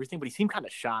personality and everything, but he seemed kind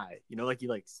of shy, like he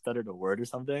like stuttered a word or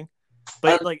something.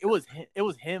 But like it was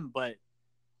him, but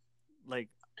like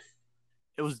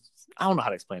it was, I don't know how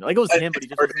to explain it. Like it was him, but he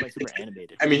just wasn't like super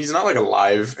animated. I mean, he's not like a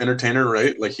live entertainer,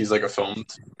 right? Like he's like a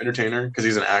filmed entertainer because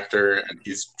he's an actor and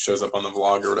he shows up on the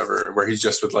vlog or whatever, where he's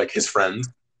just with like his friends.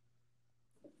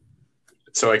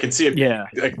 So I can see it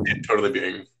totally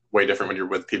being way different when you're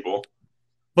with people.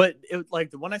 But it,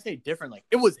 like when I say different, like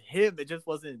it was him. It just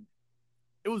wasn't.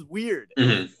 It was weird.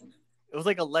 Mm-hmm. It was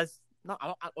like a less. No,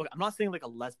 I'm not saying like a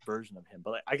less version of him,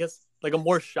 but like, I guess like a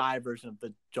more shy version of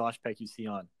the Josh Peck you see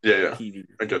on TV.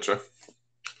 I getcha.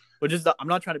 Which is, I'm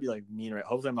not trying to be like mean, right?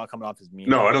 Hopefully, I'm not coming off as mean.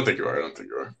 No, I don't think you are.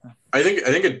 I think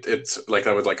it's like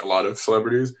that with like a lot of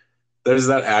celebrities. There's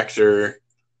that actor,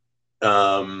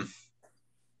 like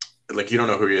you don't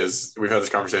know who he is. We've had this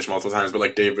conversation multiple times, but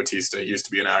like Dave Bautista, he used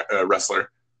to be a wrestler.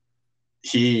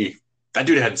 That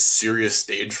dude had serious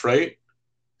stage fright.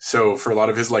 So for a lot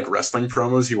of his like wrestling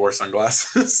promos, he wore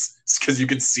sunglasses because you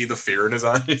could see the fear in his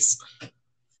eyes.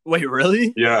 Wait,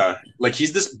 really? Yeah. Like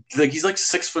he's like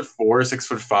 6'4",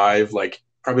 6'5", like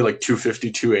probably like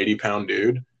 250, 280 pound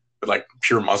dude, with like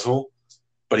pure muscle.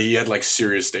 But he had like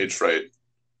serious stage fright.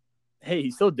 Hey, he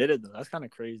still did it though. That's kind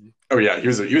of crazy. Oh yeah, he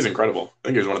was incredible. I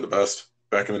think he was one of the best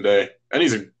back in the day. And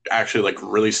he's actually like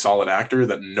really solid actor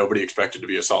that nobody expected to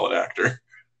be a solid actor.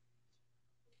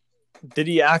 Did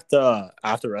he act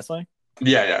after wrestling?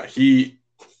 Yeah. He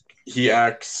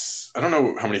acts. I don't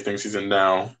know how many things he's in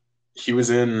now. He's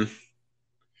in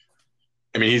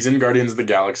Guardians of the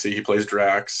Galaxy. He plays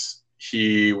Drax.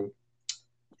 He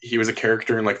was a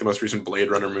character in like the most recent Blade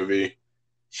Runner movie.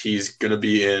 He's gonna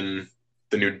be in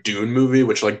the new Dune movie,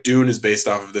 which like Dune is based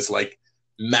off of this like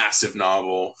massive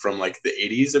novel from like the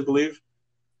 80s, I believe.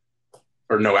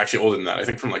 Or no, actually older than that. I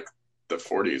think from like the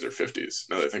 40s or 50s.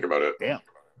 Now that I think about it. Damn.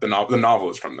 The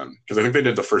novel is from them because I think they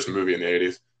did the first movie in the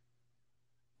 80s.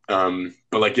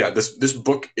 But like, yeah, this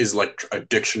book is like a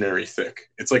dictionary thick.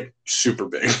 It's like super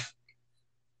big.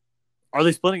 Are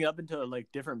they splitting it up into like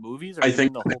different movies? Or I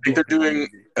think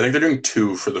they're doing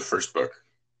 2 for the first book.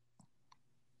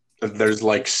 There's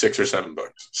like 6 or 7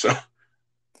 books. So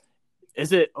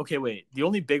is it okay? Wait, the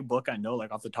only big book I know,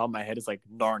 like off the top of my head, is like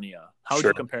Narnia. How would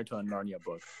you compare it to a Narnia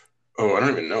book? Oh, I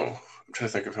don't even know. I'm trying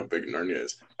to think of how big Narnia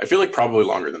is. I feel like probably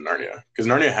longer than Narnia because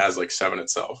Narnia has like 7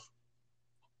 itself.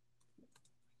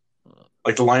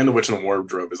 Like The Lion, the Witch, and the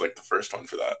Wardrobe is like the first one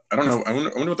for that. I don't know. I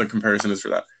wonder what the comparison is for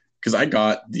that because I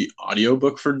got the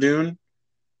audiobook for Dune,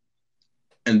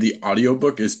 and the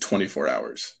audiobook is 24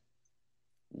 hours.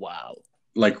 Wow.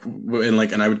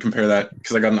 And I would compare that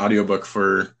because I got an audiobook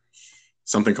for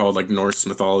something called like Norse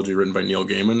Mythology written by Neil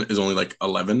Gaiman is only like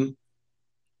 11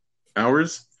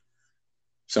 hours.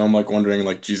 So I'm like wondering,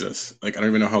 like, Jesus, like I don't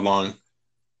even know how long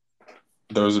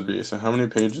those would be. So how many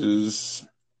pages?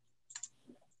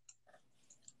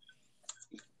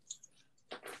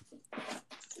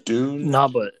 Dune. Nah,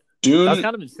 but Dune. That's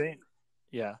kind of insane.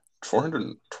 Yeah.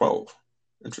 412.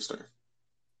 Interesting.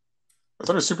 I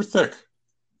thought it was super thick.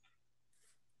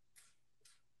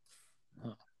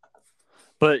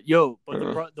 But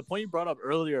the point you brought up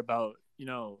earlier about,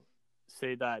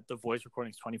 say that the voice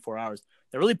recording is 24 hours,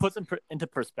 that really puts into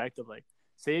perspective, like,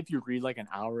 say if you read like an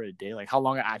hour a day, like how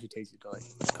long it actually takes you to like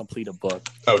complete a book.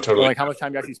 Oh, totally. Or, like how much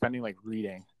time you're actually spending like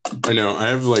reading. I know.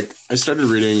 I started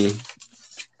reading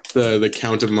the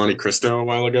Count of Monte Cristo a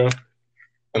while ago.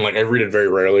 And like I read it very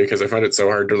rarely because I find it so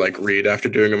hard to like read after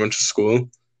doing a bunch of school.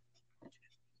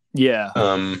 Yeah.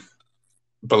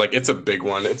 But like it's a big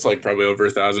one. It's like probably over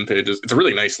 1,000 pages. It's a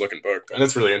really nice looking book and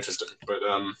it's really interesting. But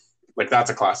like that's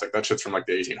a classic. That shit's from like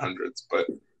the 1800s, but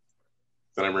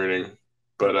that I'm reading.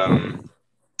 But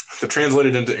the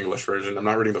translated into English version. I'm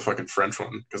not reading the fucking French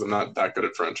one because I'm not that good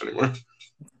at French anymore.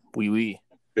 Oui.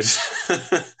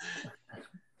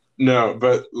 No,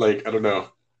 but like I don't know.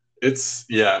 It's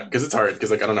yeah, because it's hard.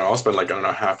 Because like I don't know, I'll spend like I don't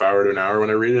know half hour to an hour when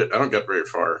I read it. I don't get very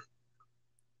far.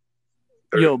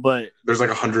 There, Yo, but there's like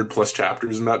 100 plus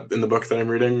chapters in the book that I'm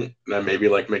reading, and I maybe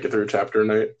like make it through a chapter a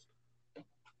night.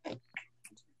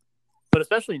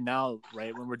 especially now,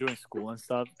 right, when we're doing school and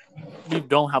stuff, we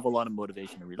don't have a lot of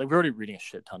motivation to read. Like we're already reading a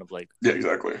shit ton of like Yeah,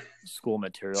 exactly. school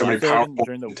material. So I many feel like powerful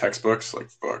during the textbooks, like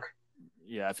fuck.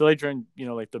 yeah, I feel like during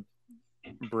like the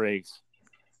breaks,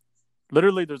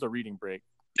 literally there's a reading break.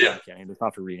 Yeah. I'm kidding. It's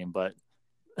not for reading, but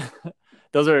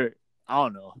those are I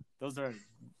don't know. Those are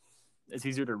it's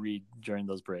easier to read during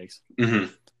those breaks.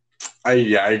 Mm-hmm. I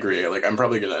agree. Like I'm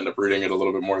probably gonna end up reading it a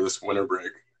little bit more this winter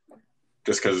break,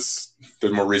 just because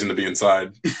there's more reason to be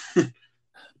inside.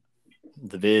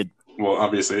 The vid. Well,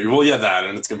 obviously, well, yeah, that,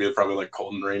 and it's gonna be probably like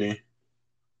cold and rainy.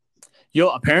 Yo,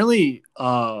 apparently,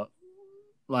 well,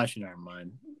 actually, never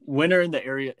mind. Winter in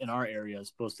our area is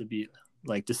supposed to be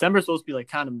like December is supposed to be like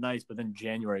kind of nice, but then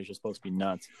January is just supposed to be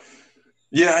nuts.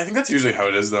 Yeah, I think that's usually how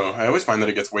it is, though. I always find that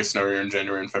it gets way snowier in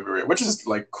January and February, which is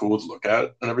like cool to look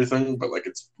at and everything, but like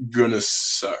it's gonna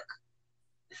suck.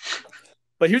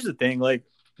 But here's the thing: like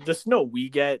the snow we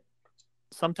get,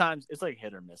 sometimes it's like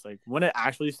hit or miss. Like when it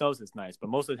actually snows, it's nice, but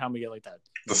most of the time we get like The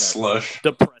that slush.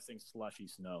 depressing slushy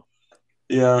snow.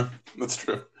 Yeah, that's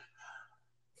true.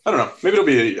 I don't know. Maybe it'll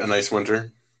be a nice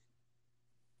winter.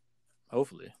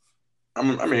 Hopefully.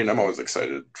 I mean, I'm always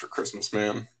excited for Christmas,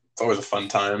 man. It's always a fun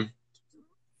time.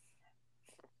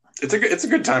 It's a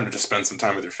good time to just spend some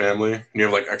time with your family. And you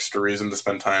have like extra reason to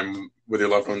spend time with your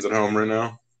loved ones at home right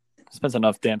now. Spends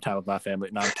enough damn time with my family.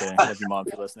 No, I'm kidding. Love your mom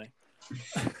if you're listening.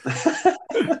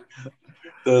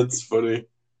 That's funny.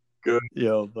 Good.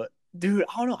 Yo, but dude,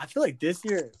 I don't know. I feel like this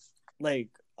year, like,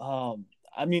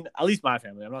 I mean, at least my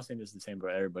family. I'm not saying this is the same for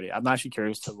everybody. I'm actually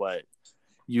curious to what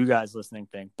you guys listening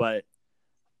think, but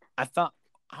I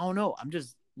don't know. I'm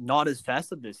just not as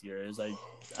festive this year as I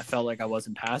felt like I was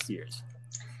in past years.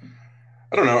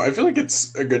 I don't know. I feel like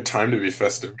it's a good time to be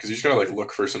festive because you just gotta like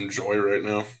look for some joy right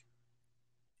now.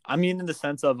 I mean, in the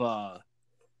sense of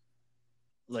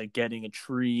like getting a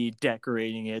tree,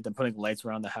 decorating it, then putting lights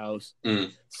around the house.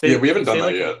 Mm. Yeah, we haven't done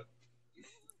that yet.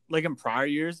 Like in prior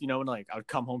years, when like I would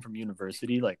come home from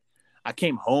university, like I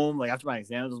came home like after my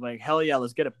exams, I was like, hell yeah,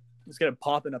 let's get it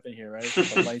popping up in here, right? Put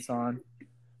the lights on.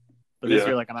 But this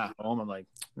year, like I'm at home, I'm like,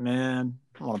 man,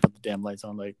 I want to put the damn lights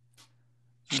on. Like,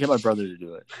 get my brother to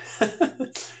do it.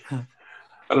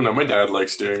 I don't know. My dad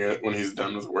likes doing it when he's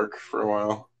done with work for a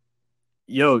while.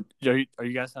 Yo, are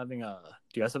you guys having a?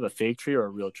 Do you guys have a fake tree or a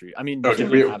real tree? I mean,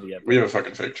 we have a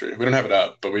fucking fake tree. We don't have it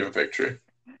up, but we have a fake tree.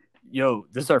 Yo,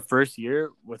 this is our first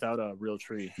year without a real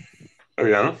tree. Oh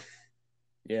yeah.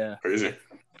 Yeah. Crazy.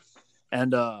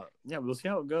 And yeah, we'll see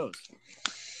how it goes.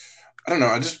 I don't know.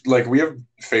 I just like we have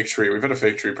fake tree. We've had a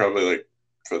fake tree probably like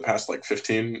for the past like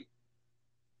 15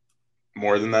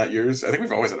 more than that years. I think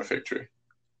we've always had a fake tree.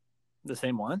 The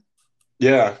same one?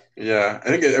 Yeah. I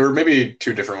think or maybe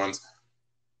two different ones.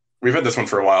 We've had this one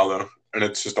for a while though, and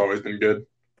it's just always been good.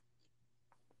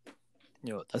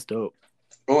 Yo, that's dope.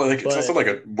 Well, like it's also like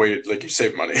a way like you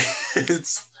save money.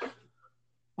 It's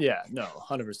yeah, no,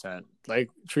 100%. Like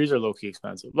trees are low key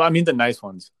expensive. Well, I mean the nice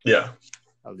ones. Yeah.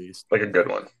 At least. Like a good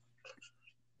one.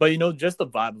 But just the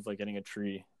vibe of like getting a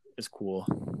tree is cool.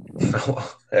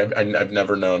 I've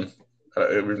never known.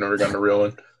 We've never gotten a real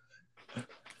one.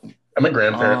 At my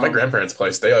grandparents'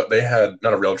 place, they had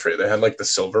not a real tree. They had like the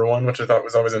silver one, which I thought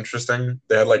was always interesting.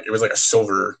 They had like it was like a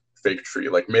silver fake tree,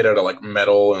 like made out of like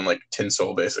metal and like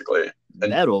tinsel, basically.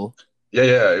 And, metal?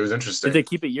 Yeah, it was interesting. Did they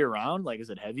keep it year round? Like, is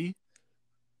it heavy?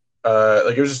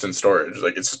 Like it was just in storage.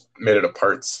 Like it's made out of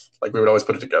parts. Like we would always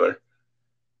put it together,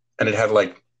 and it had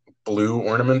like blue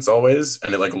ornaments always,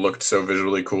 and it like looked so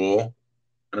visually cool,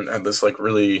 and it had this like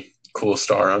really cool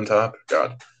star on top.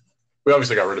 God, we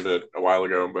obviously got rid of it a while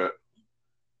ago, but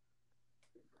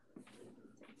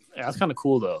yeah, that's kind of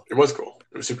cool though. It was cool.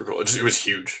 It was super cool. It was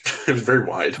huge. It was very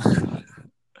wide.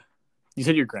 You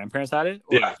said your grandparents had it?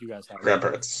 Or yeah, you guys had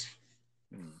grandparents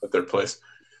at their place.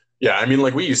 Yeah, I mean,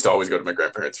 like we used to always go to my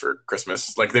grandparents for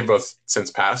Christmas. Like they've both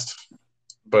since passed,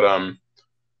 but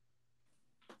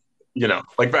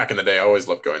like back in the day, I always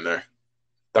loved going there.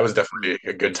 That was definitely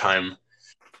a good time.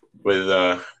 With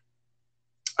I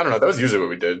don't know. That was usually what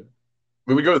we did.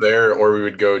 We would go there, or we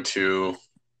would go to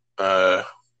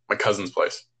my cousin's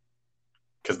place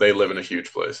because they live in a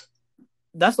huge place.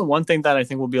 That's the one thing that I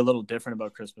think will be a little different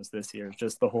about Christmas this year.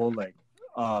 Just the whole like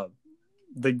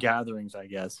the gatherings, I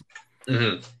guess.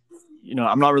 Mm-hmm.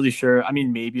 I'm not really sure. I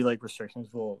mean, maybe like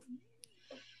restrictions will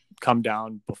come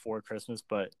down before Christmas,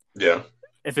 but yeah,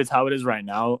 if it's how it is right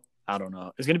now, I don't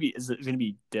know. It's gonna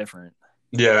be different.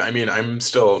 Yeah, I mean, I'm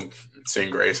still seeing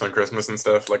Grace on Christmas and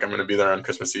stuff. Like, I'm gonna be there on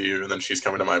Christmas Eve, and then she's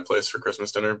coming to my place for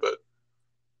Christmas dinner. But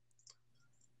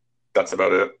that's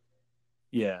about it.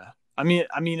 Yeah. I mean,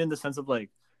 in the sense of like,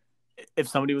 if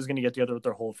somebody was gonna get together with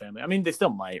their whole family, I mean, they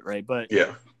still might, right? But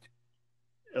Yeah,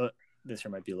 this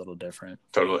year might be a little different.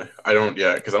 totally. I don't.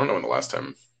 Yeah, because I don't know when the last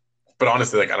time. But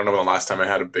honestly, like, I don't know when the last time I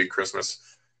had a big Christmas.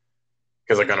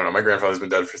 Because, like, I don't know. My grandfather's been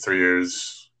dead for 3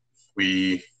 years.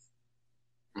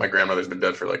 My grandmother's been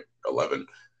dead for like 11,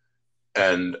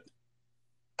 and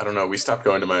I don't know. We stopped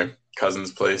going to my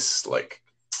cousin's place like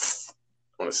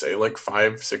I want to say like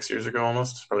 5, 6 years ago,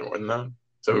 almost probably more than that.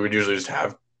 So we would usually just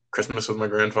have Christmas with my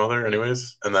grandfather,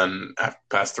 anyways. And then after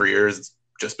past 3 years, it's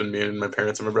just been me and my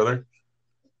parents and my brother.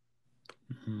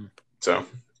 Mm-hmm. So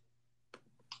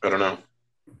I don't know.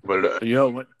 But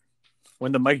yo,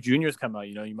 when the Mike Juniors come out,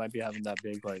 you might be having that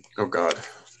big like oh god,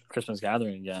 Christmas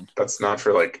gathering again. that's not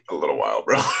for like a little while,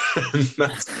 bro.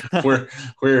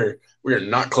 we're we're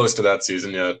not close to that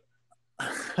season yet.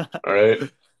 All right.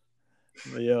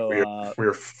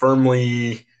 We're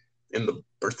firmly in the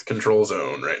birth control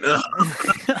zone right now.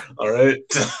 All right.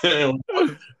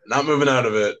 Not moving out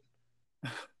of it.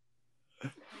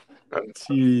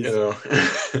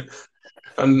 Jeez.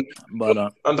 I'm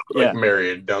like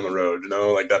married down the road,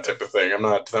 like that type of thing. I'm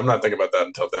not thinking about that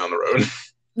until down the road.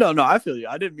 No, I feel you.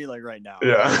 I didn't mean like right now.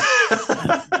 Yeah.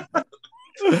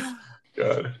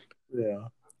 God. Yeah.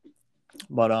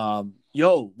 But don't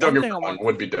get me wrong,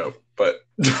 would be dope, but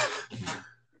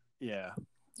yeah.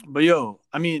 But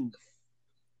I mean,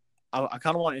 I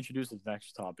kind of want to introduce this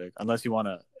next topic, unless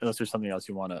there's something else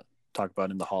you want to talk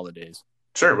about in the holidays.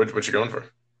 Sure. What you going for?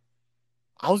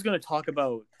 I was gonna talk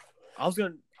about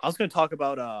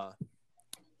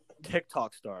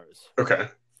TikTok stars. Okay.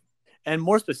 And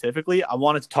more specifically, I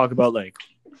wanted to talk about like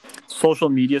social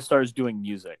media stars doing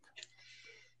music.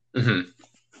 Mm-hmm.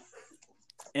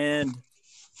 And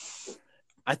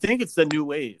I think it's the new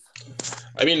wave.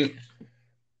 I mean,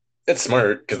 it's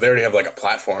smart because they already have like a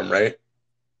platform, right?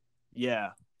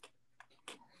 Yeah.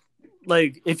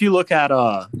 Like if you look at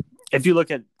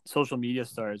social media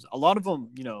stars, a lot of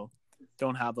them,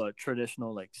 don't have a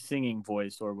traditional like singing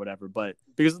voice or whatever, but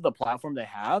because of the platform they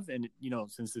have, and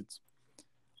since it's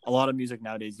a lot of music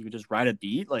nowadays, you could just write a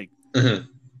beat, like mm-hmm.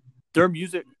 their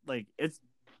music, like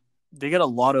they get a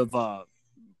lot of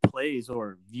plays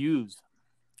or views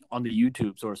on the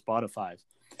YouTubes or Spotify's.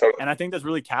 Totally. And I think that's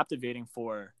really captivating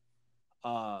for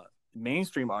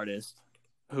mainstream artists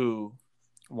who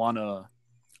want to,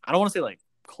 I don't want to say like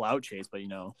clout chase, but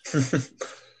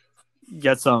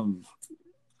get some,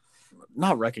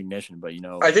 not recognition, but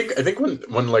I think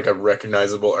when like a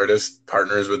recognizable artist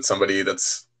partners with somebody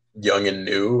that's young and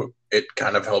new, it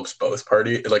kind of helps both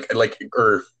parties.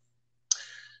 Or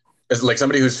as like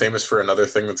somebody who's famous for another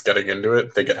thing that's getting into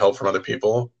it, they get help from other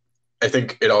people. I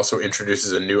think it also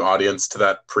introduces a new audience to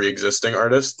that pre-existing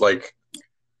artist. Like,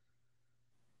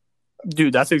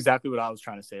 dude, that's exactly what I was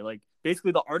trying to say. Like,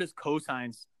 basically, the artist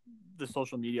co-signs the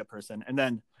social media person, and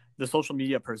then the social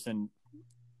media person,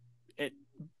 it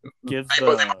gives get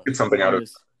something out of it.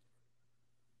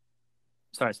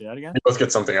 Sorry, say that again. You both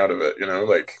get something out of it,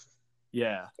 like.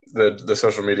 Yeah. The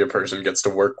social media person gets to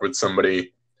work with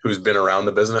somebody who's been around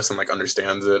the business and like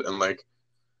understands it and like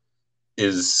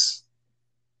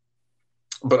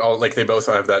but all like they both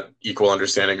have that equal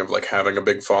understanding of like having a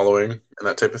big following and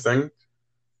that type of thing.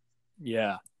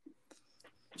 Yeah.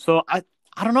 So I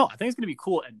don't know. I think it's gonna be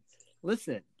cool. And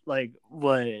listen, like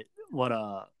what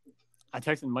I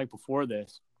texted Mike before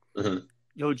this. Mm-hmm.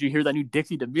 Yo, did you hear that new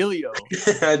Dixie D'Amelio?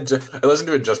 I listened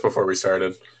to it just before we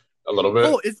started. A little bit.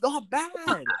 Oh, it's not bad.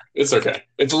 It's okay.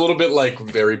 It's a little bit like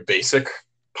very basic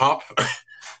pop.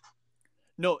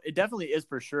 No, it definitely is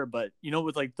for sure. But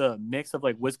with like the mix of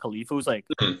like Wiz Khalifa, who's like,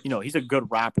 mm-hmm. He's a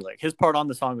good rapper. Like his part on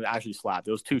the song actually slapped.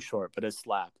 It was too short, but it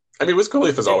slapped. I mean, Wiz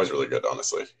Khalifa is always really good.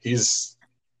 Honestly, he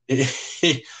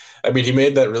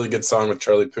made that really good song with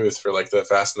Charlie Puth for like the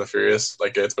Fast and the Furious.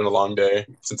 Like, it's been a long day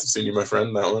since I've seen you, my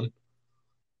friend. That one.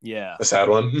 Yeah. The sad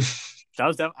one.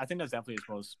 I think that's definitely his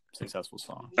most successful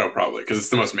song. Oh, probably because it's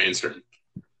the most mainstream.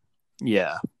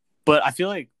 Yeah, but I feel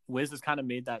like Wiz has kind of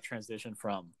made that transition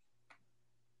from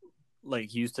like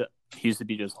he used to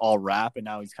be just all rap, and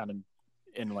now he's kind of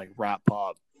in like rap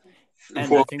pop.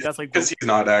 And I think that's like because he's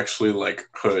not actually like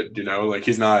hood, like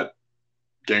he's not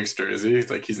gangster, is he?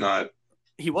 Like he's not.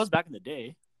 He was back in the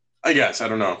day. I guess I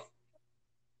don't know,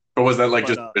 but was that like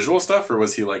just visual stuff, or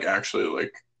was he like actually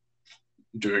like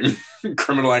doing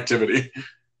criminal activity?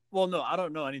 Well, no, I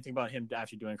don't know anything about him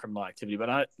actually doing criminal activity, but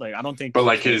I don't think. But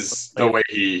like the way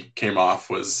he came off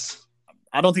was.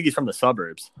 I don't think he's from the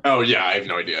suburbs. Oh yeah, I have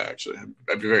no idea actually.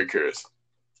 I'd be very curious.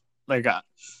 Like I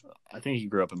think he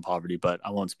grew up in poverty, but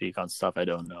I won't speak on stuff I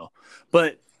don't know.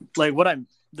 But like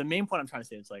the main point I'm trying to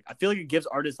say is like I feel like it gives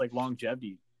artists like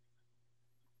longevity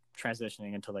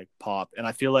transitioning into like pop, and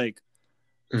I feel like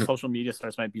social media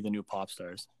stars might be the new pop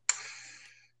stars.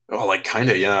 Oh, like kind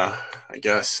of, yeah. I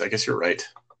guess you're right.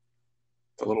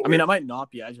 It's a little. I mean, I might not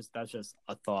be. That's just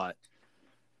a thought.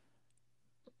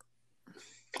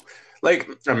 Like,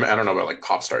 I don't know about like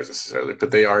pop stars necessarily,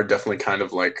 but they are definitely kind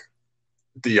of like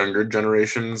the younger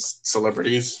generation's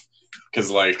celebrities, because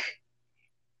like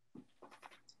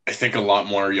I think a lot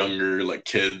more younger like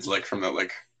kids like from that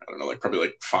like I don't know like probably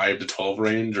like 5 to 12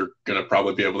 range are gonna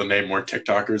probably be able to name more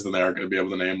TikTokers than they are gonna be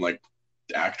able to name like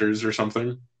actors or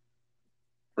something,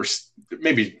 or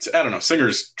maybe I don't know.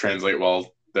 Singers translate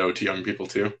well though to young people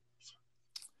too.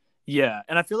 Yeah,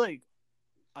 and I feel like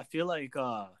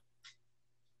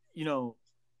you know,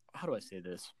 how do I say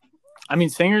this? I mean,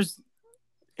 singers,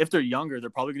 if they're younger, they're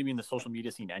probably going to be in the social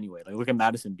media scene anyway. Like, look at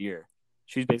Madison Beer.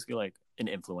 She's basically like an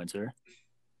influencer.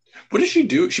 What does she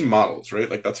do? She models, right?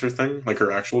 Like that's her thing, like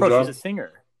her actual Bro, job. she's a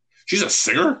singer. She's a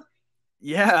singer?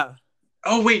 Yeah.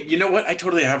 Oh wait, you know what? I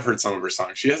totally have heard some of her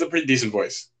songs. She has a pretty decent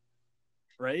voice.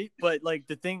 Right? But like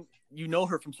the thing, you know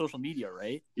her from social media,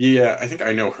 right? Yeah, I think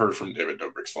I know her from David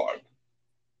Dobrik's vlog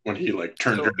when he like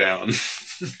turned her down.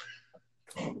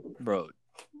 Bro,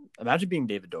 imagine being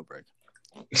David Dobrik.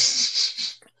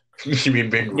 You mean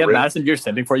being yeah, Madison Beer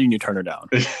sending for you and you turn her down.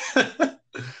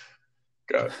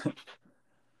 God.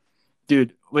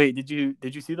 Dude, wait, did you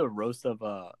see the roast of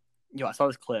I saw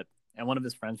this clip and one of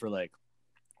his friends were like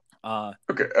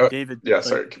okay, David, yeah, like,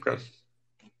 sorry, keep going.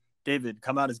 David,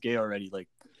 come out as gay already. Like,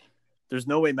 there's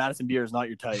no way Madison Beer is not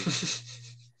your type. I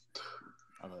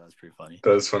thought that was pretty funny. That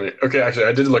was funny. Okay, actually,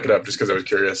 I did look it up just because I was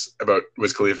curious about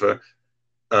Wiz Khalifa.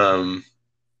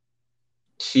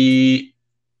 He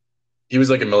was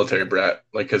like a military brat,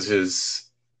 like because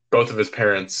both of his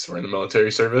parents were in the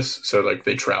military service, so like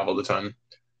they traveled a ton.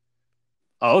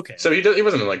 Oh, okay. So he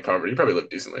wasn't in like poverty. He probably lived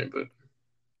decently, but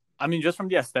I mean, just from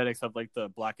the aesthetics of like the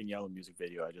black and yellow music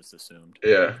video, I just assumed.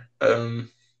 Yeah.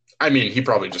 I mean,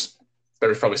 there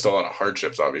was probably still a lot of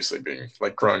hardships, obviously, being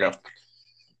like growing up.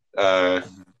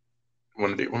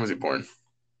 When was he born?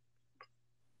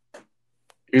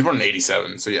 He was born in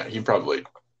 1987, so yeah, he probably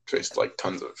faced like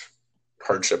tons of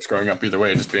hardships growing up either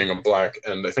way, just being a black,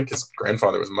 and I think his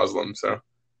grandfather was Muslim, so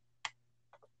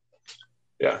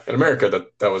yeah, in America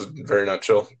that was very not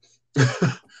chill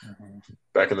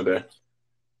back in the day.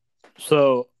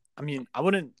 So I mean, I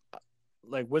wouldn't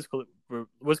like Wiz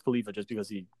Khalifa just because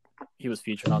he was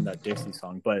featured on that Dixie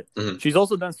song, but she's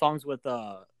also done songs with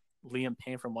Liam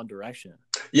Payne from One Direction.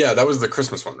 Yeah, that was the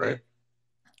Christmas one, right?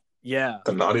 Yeah.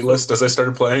 The naughty list as I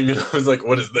started playing, and I was like,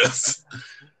 what is this?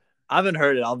 I haven't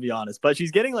heard it, I'll be honest. But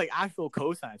she's getting like actual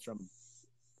cosigns from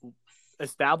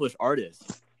established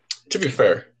artists. To be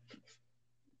fair,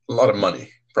 a lot of money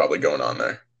probably going on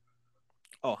there.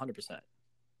 Oh, 100%.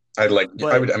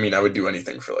 I would do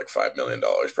anything for like $5 million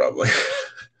probably.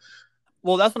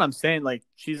 Well, that's what I'm saying. Like,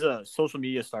 she's a social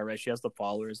media star, right? She has the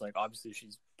followers. Like, obviously,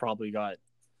 she's probably got,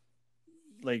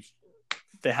 like,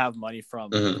 they have money from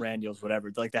brand deals,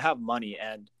 whatever. Like, they have money,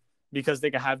 and because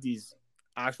they can have these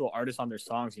actual artists on their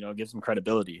songs, it gives them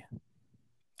credibility.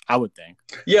 I would think.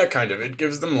 Yeah, kind of. It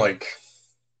gives them, like,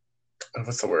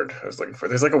 what's the word I was looking for?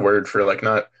 There's, like, a word for, like,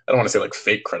 not, I don't want to say, like,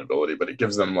 fake credibility, but it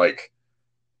gives them, like,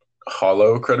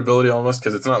 hollow credibility almost,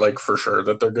 because it's not, like, for sure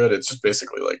that they're good. It's just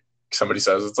basically, like, somebody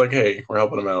says, it's like, hey, we're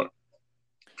helping them out.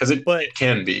 Because it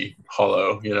can be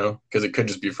hollow, because it could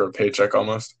just be for a paycheck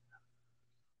almost.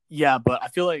 Yeah, but I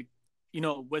feel like,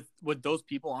 with those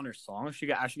people on her songs, she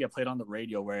could actually get played on the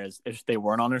radio, whereas if they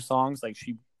weren't on her songs, like,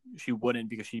 she wouldn't,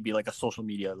 because she'd be, like, a social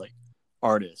media, like,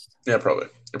 artist. Yeah, probably.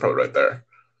 You're probably right there.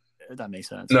 If that makes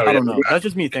sense. No, I don't know. That's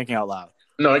just me thinking out loud.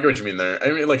 No, I get what you mean there.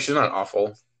 I mean, like, she's not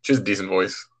awful. She has a decent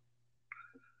voice.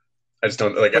 I just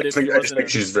don't like. I just think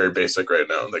she's very basic right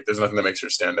now. Like, there's nothing that makes her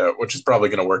stand out, which is probably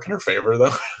going to work in her favor,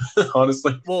 though.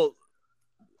 Honestly. Well,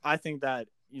 I think that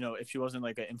if she wasn't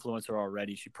like an influencer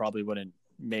already, she probably wouldn't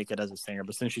make it as a singer.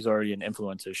 But since she's already an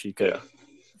influencer, she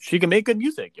can make good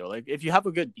music. Like, if you have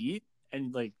a good beat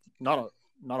and like not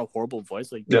a horrible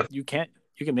voice, like you can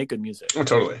make good music. Oh,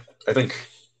 totally. I think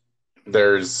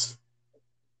there's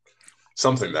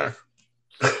something there.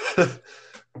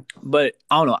 But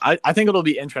I don't know. I think it'll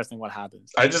be interesting what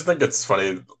happens. I just think it's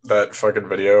funny, that fucking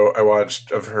video I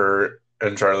watched of her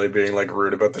and Charlie being like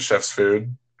rude about the chef's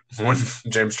food when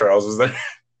James Charles was there.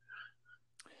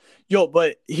 Yo,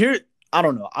 but here, I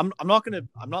don't know. I'm not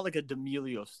like a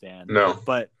D'Amelio stan. No.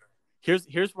 But here's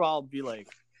where I'll be like,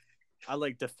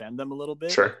 like defend them a little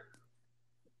bit. Sure.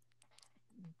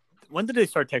 When did they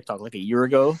start TikTok? Like a year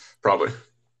ago? Probably.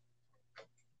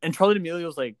 And Charli D'Amelio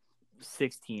was like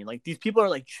 16. Like these people are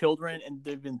like children, and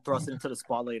they've been thrust into the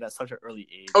spotlight at such an early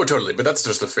age. Oh, totally. But that's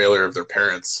just a failure of their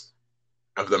parents,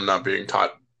 of them not being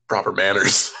taught proper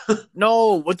manners.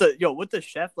 No, with the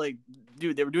chef, like,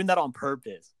 dude, they were doing that on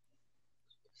purpose.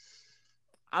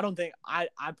 I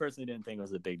personally didn't think it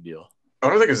was a big deal. I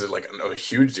don't think it was like a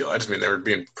huge deal. I just mean they were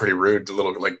being pretty rude to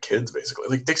little like kids, basically.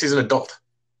 Like Dixie's an adult.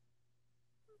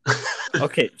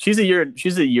 Okay, she's a year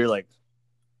like,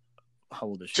 how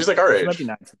old is she? She's like our age. She might be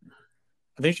 19.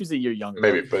 I think she's a year younger.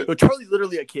 Maybe, but Charlie's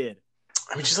literally a kid.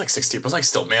 I mean, she's like 16, but like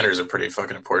still, manners are pretty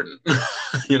fucking important,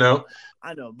 you know.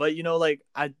 I know, but like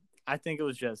I think it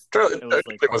was just Charli, it was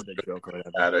like part of the joke or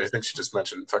whatever. I think she just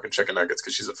mentioned fucking chicken nuggets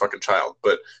because she's a fucking child,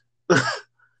 but I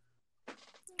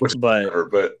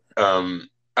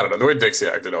don't know. The way Dixie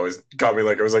acted always got me.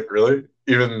 Like, I was like, really?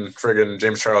 Even friggin'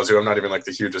 James Charles, who I'm not even like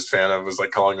the hugest fan of, was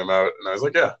like calling them out, and I was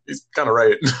like, yeah, he's kind of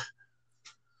right.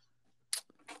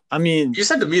 I mean, you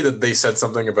said to me that they said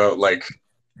something about like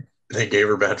they gave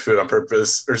her bad food on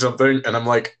purpose or something, and I'm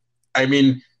like, I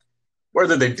mean,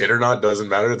 whether they did or not doesn't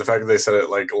matter. The fact that they said it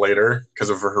like later because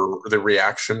of the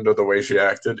reaction to the way she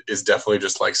acted is definitely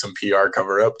just like some PR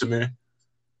cover up to me.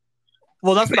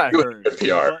 Well, that's what I heard.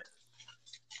 PR.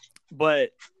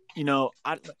 But you know,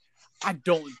 I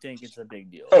don't think it's a big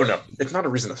deal. Oh no, it's not a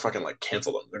reason to fucking like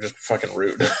cancel them. They're just fucking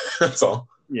rude. That's all.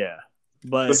 Yeah,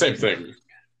 but the same thing.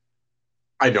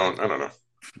 I don't know.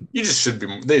 You just should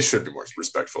be. They should be more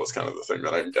respectful. Is kind of the thing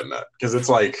that I'm getting at, because it's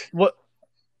like what.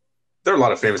 There are a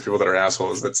lot of famous people that are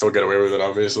assholes that still get away with it.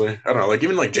 Obviously, I don't know. Like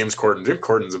even like James Corden. James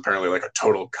Corden's apparently like a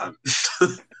total cunt.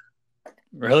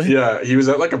 Really? Yeah, he was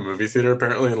at like a movie theater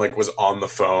apparently, and like was on the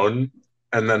phone,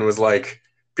 and then was like,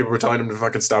 people were telling him to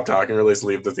fucking stop talking or at least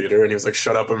leave the theater, and he was like,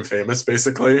 "Shut up, I'm famous,"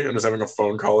 basically, and was having a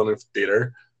phone call in a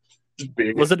theater.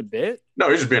 Was it a bit? No,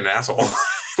 he was just being an asshole.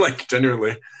 Like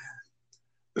genuinely,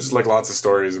 there's just like lots of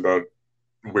stories about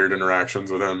weird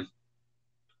interactions with him.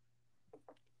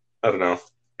 I don't know.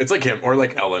 It's like him or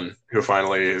like Ellen, who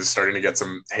finally is starting to get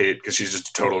some hate because she's just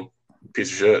a total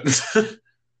piece of shit.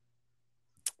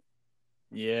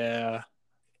 Yeah.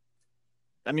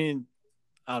 I mean,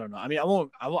 I don't know. I mean, I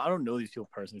don't know these people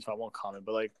personally, so I won't comment.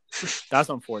 But like, that's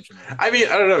unfortunate. I mean,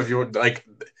 I don't know if you would like.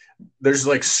 There's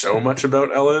like so much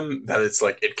about Ellen that it's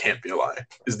like it can't be a lie.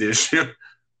 Is the issue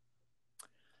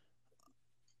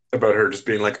about her just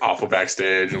being like awful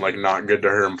backstage and like not good to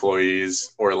her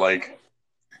employees, or like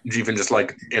even just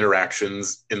like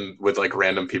interactions with like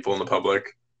random people in the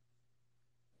public?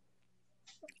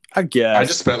 I guess I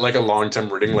just spent like a long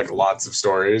time reading like lots of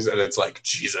stories, and it's like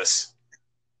Jesus.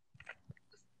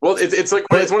 Well, it's like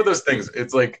it's one of those things.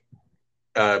 It's like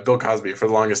Bill Cosby for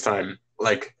the longest time,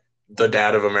 like the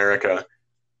dad of America.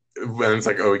 When it's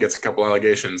like, oh, he gets a couple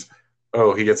allegations.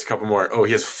 Oh, he gets a couple more. Oh,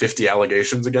 he has 50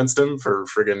 allegations against him for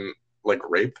friggin' like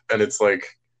rape, and it's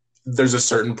like there's a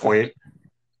certain point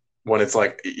when it's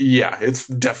like, yeah, it's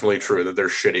definitely true that they're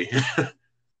shitty.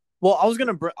 Well, I was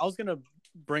gonna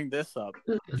bring this up.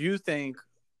 Do you think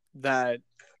that,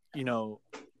 you know,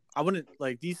 I wouldn't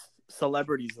like these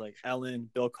celebrities like Ellen,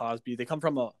 Bill Cosby, they come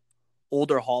from a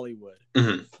older Hollywood.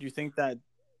 Mm-hmm. Do you think that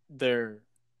they're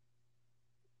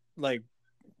like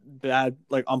bad,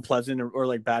 like unpleasant or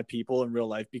like bad people in real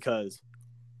life because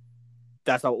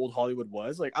that's how old Hollywood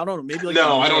was? Like, I don't know, maybe like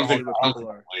no, I don't think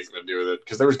anything to do with it,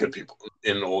 because there was good people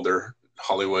in older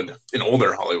Hollywood.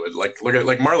 Like look at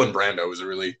like Marlon Brando was a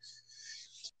really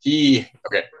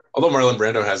although Marlon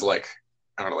Brando has like,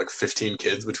 I don't know, like 15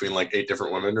 kids between like 8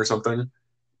 different women or something.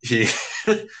 Or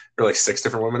like 6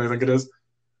 different women, I think it is.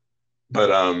 But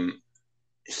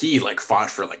he like fought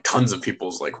for like tons of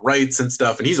people's like rights and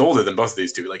stuff, and he's older than both of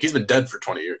these two. Like he's been dead for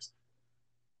 20 years.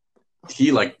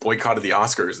 He like boycotted the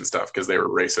Oscars and stuff because they were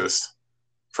racist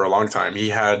for a long time. He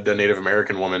had a Native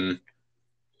American woman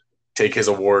take his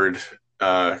award.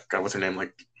 God, what's her name?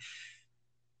 Like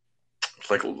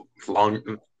long.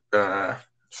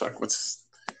 What's?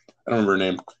 I don't remember her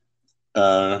name.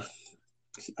 I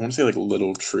want to say like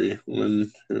Little Tree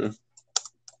Woman. Yeah.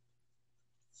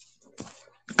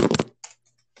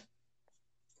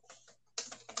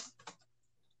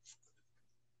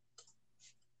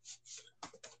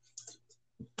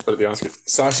 But at the Oscars,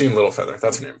 Sasheen Littlefeather,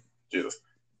 that's her name. Jesus.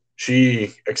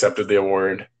 She accepted the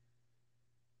award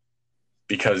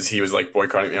because he was like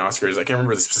boycotting the Oscars. I can't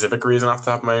remember the specific reason off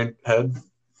the top of my head,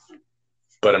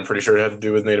 but I'm pretty sure it had to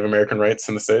do with Native American rights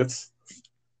in the States.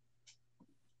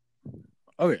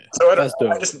 Okay. So I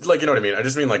just like, you know what I mean? I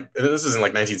just mean like, this is in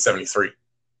like 1973.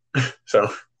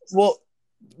 So. Well,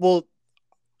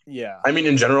 Yeah. I mean,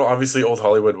 in general, obviously, old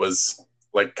Hollywood was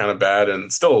like kind of bad,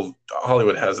 and still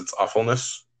Hollywood has its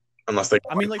awfulness, unless they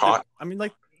get I mean, like like the caught.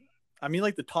 I mean,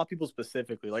 like the top people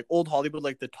specifically, like old Hollywood,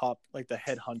 like the top, like the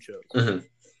head honchos. Hmm.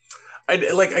 I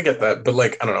get that, but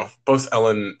like I don't know. Both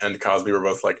Ellen and Cosby were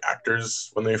both like actors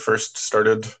when they first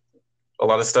started a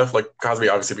lot of stuff. Like Cosby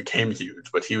obviously became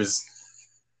huge, but he was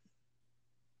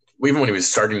even when he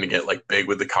was starting to get like big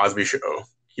with the Cosby Show,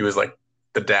 he was like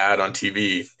the dad on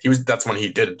TV. That's when he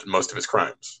did most of his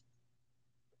crimes.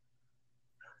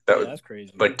 That Yeah, was that's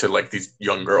crazy. like to like these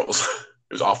young girls.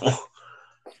 It was awful.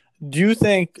 Do you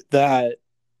think that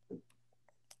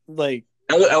like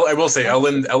I will say how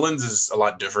much? Ellen's is a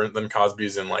lot different than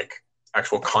Cosby's in like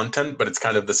actual content, but it's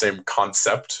kind of the same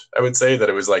concept. I would say that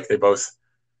it was like they both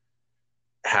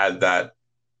had that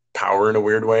power in a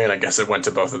weird way, and I guess it went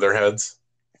to both of their heads.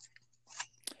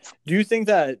 Do you think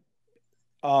that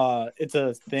it's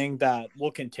a thing that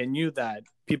will continue, that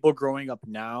people growing up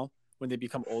now when they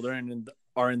become older and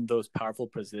are in those powerful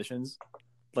positions,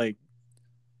 like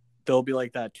they'll be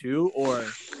like that too, or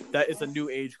that it's a new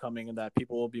age coming and that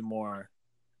people will be more.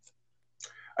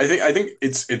 I think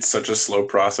it's such a slow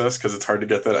process because it's hard to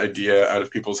get that idea out of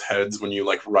people's heads when you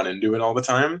like run into it all the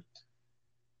time.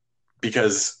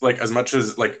 Because like as much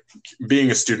as like being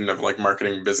a student of like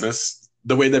marketing business,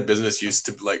 the way that business used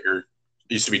to like or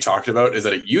used to be talked about is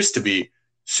that it used to be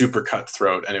super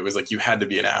cutthroat and it was like you had to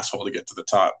be an asshole to get to the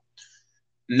top.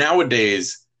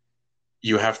 Nowadays,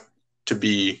 you have to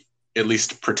be at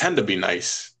least pretend to be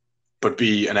nice, but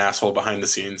be an asshole behind the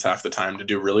scenes half the time to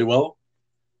do really well.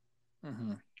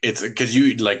 Mm-hmm. It's because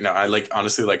you like no, I like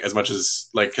honestly like as much as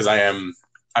like because I'm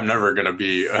never gonna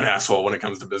be an asshole when it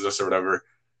comes to business or whatever.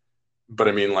 But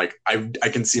I mean, like, I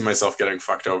can see myself getting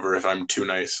fucked over if I'm too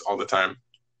nice all the time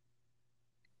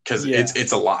because Yeah,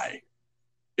 it's a lie.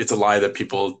 It's a lie that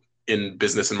people in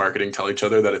business and marketing tell each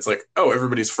other that it's like, oh,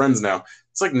 everybody's friends now.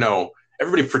 It's like, no,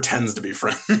 everybody pretends to be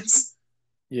friends.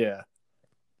 yeah.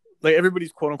 Like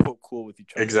everybody's quote unquote cool with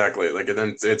each other. Exactly. Like, and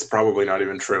then it's probably not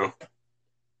even true.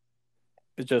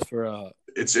 It's just for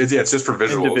It's yeah, it's just for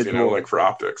visuals, like individual. for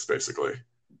optics, basically.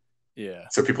 Yeah,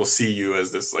 So people see you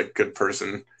as this like good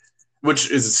person,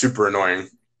 which is super annoying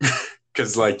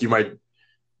because like you might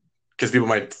because people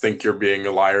might think you're being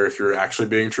a liar if you're actually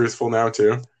being truthful now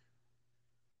too.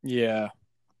 yeah,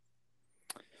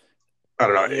 I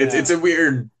don't know. It's yeah, a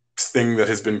weird thing that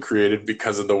has been created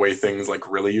because of the way things like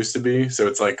really used to be. So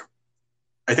it's like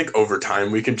I think over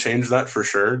time we can change that for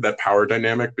sure. That power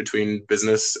dynamic between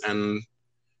business and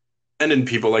in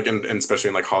people like and especially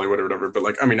in like Hollywood or whatever. But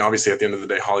like I mean, obviously at the end of the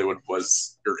day, Hollywood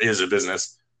was or is a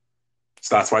business.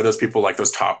 So that's why those people like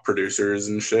those top producers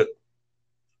and shit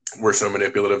were so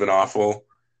manipulative and awful.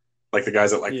 Like the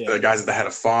yeah. guys at the head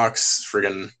of Fox,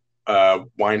 friggin'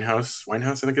 Winehouse.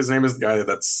 Winehouse, I think his name is the guy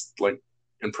that's like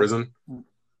in prison.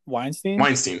 Weinstein.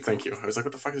 Weinstein, thank you. I was like,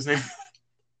 what the fuck is his name?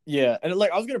 Yeah, and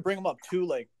like I was gonna bring him up too,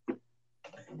 like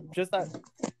just that.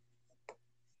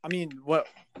 I mean, what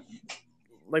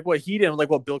he did, and like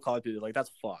what Bill Cosby did, like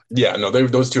that's fucked. Yeah, no,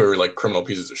 those two are like criminal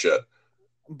pieces of shit.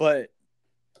 But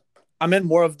I meant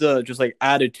more of the just like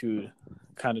attitude,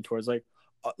 kind of towards like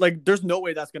there's no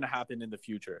way that's gonna happen in the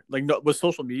future. Like no, with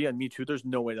social media and Me Too, there's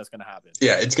no way that's gonna happen.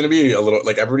 Yeah, it's gonna be a little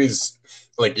like everybody's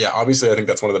like yeah. Obviously, I think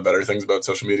that's one of the better things about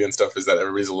social media and stuff is that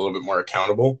everybody's a little bit more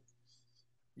accountable.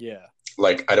 Yeah,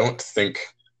 Like I don't think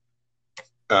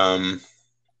um,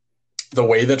 the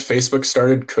way that Facebook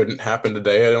started couldn't happen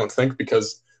today. I don't think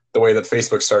because the way that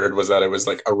Facebook started was that it was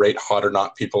like a rate hot or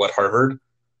not people at Harvard,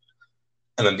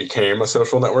 and then became a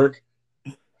social network.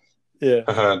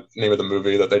 yeah, Name of the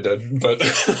movie that they did, but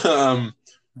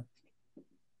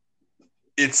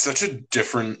it's such a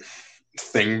different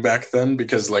thing back then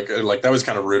because like that was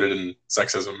kind of rooted in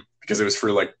sexism because it was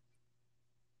for like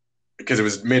because it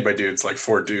was made by dudes like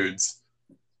for dudes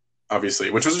obviously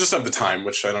which was just of the time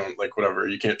which I don't like whatever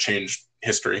you can't change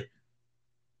history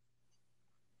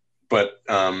but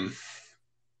I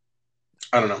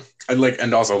don't know I like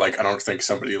and also like I don't think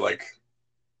somebody like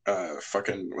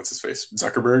fucking what's his face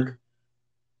Zuckerberg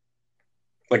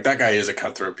like that guy is a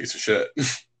cutthroat piece of shit.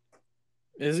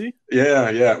 is he?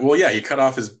 Yeah well yeah he cut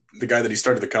off the guy that he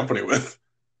started the company with.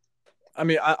 I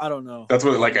mean, I don't know. That's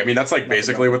what like I mean that's like Enough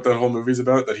basically about what it. the whole movie's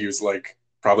about that he was like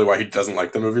probably why he doesn't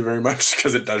like the movie very much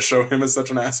because it does show him as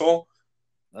such an asshole.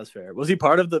 That's fair. Was he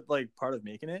part of the part of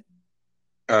making it?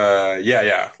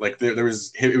 Yeah like there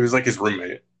was it was like his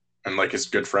roommate and like his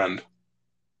good friend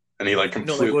and he like No, like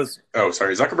completely was oh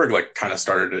sorry Zuckerberg like kind of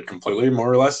started it completely more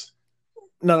or less.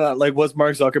 no, like was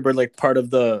Mark Zuckerberg like part of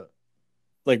the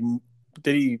like?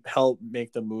 Did he help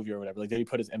make the movie or whatever? Like, did he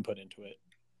put his input into it?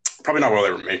 Probably not while they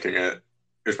were making it.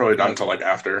 It was probably not That's until like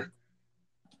after.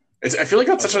 I feel like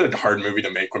that's such okay. a hard movie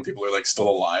to make when people are like still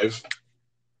alive.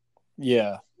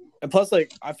 Yeah, and plus,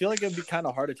 like, I feel like it'd be kind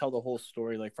of hard to tell the whole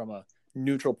story like from a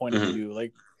neutral point of Mm-hmm. view.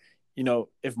 Like,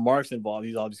 if Mark's involved,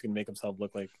 he's obviously gonna make himself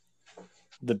look like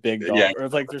the big Yeah. dog, or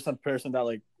if like there's some person that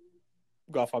like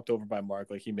got fucked over by Mark,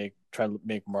 like he try to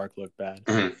make Mark look bad.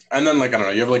 Mm-hmm. And then like I don't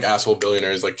know, you have like asshole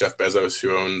billionaires like Jeff Bezos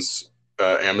who owns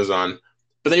Amazon,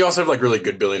 but then you also have like really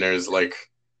good billionaires like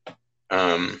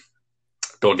um,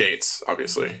 Bill Gates,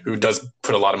 obviously, who does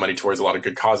put a lot of money towards a lot of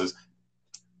good causes.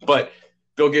 But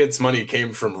Bill Gates' money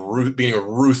came from being a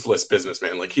ruthless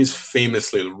businessman. Like he's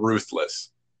famously ruthless.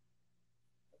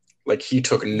 Like he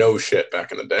took no shit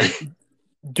back in the day.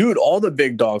 Dude, all the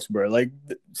big dogs were like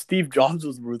Steve Jobs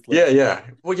was Yeah, ruthless, yeah.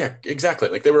 Well, yeah, exactly.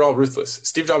 Like they were all ruthless.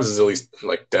 Steve Jobs is at least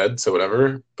like dead, so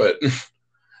whatever. But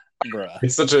bruh.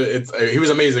 it's such a it's he was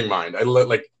an amazing mind.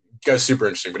 Like guy's super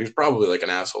interesting, but he's probably like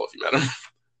an asshole if you met him.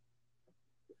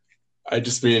 I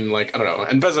just mean like I don't know.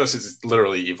 And Bezos is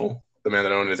literally evil. The man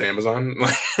that owned his Amazon.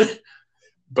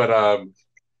 But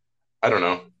I don't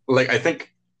know. Like I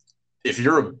think if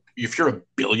you're a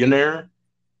billionaire,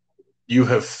 you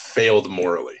have failed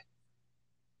morally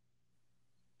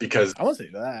because I won't say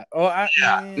that. Oh,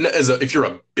 yeah, if you're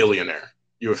a billionaire,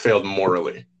 you have failed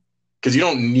morally because you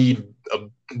don't need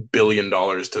 $1 billion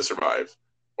to survive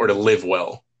or to live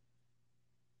well.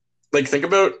 Like think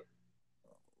about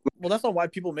well, that's not why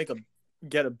people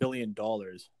get $1 billion.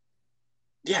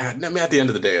 yeah. I mean, at the end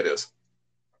of the day, it is.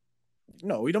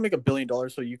 No, we don't make $1 billion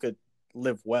so you could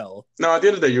live well. No, at the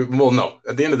end of the day, no.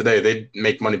 At the end of the day, they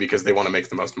make money because they want to make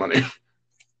the most money,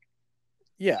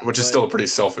 Yeah, which is but still a pretty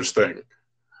selfish thing.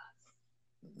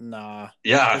 nah, I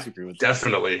Yeah, disagree with that.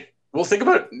 definitely. Nick, think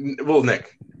about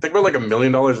like $1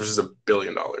 million versus $1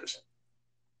 billion.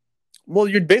 Well,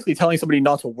 you're basically telling somebody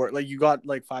not to work. Like you got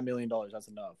like $5 million. That's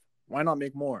enough. Why not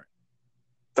make more?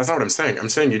 That's not what I'm saying. I'm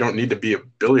saying you don't need to be a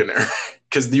billionaire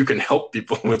because you can help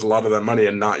people with a lot of that money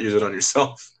and not use it on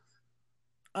yourself.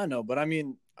 I know, but I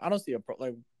mean, I don't see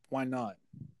like why not?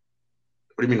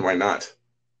 What do you mean? Why not?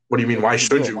 What do you mean? If Why you can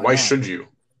do should it, you? why Why not? should you?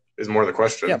 Is more the Yeah,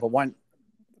 question. but why?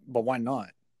 But why not?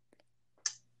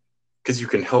 Because you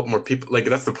can help more people. Like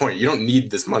that's the point. You don't need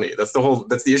this money. That's the whole.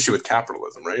 That's the issue with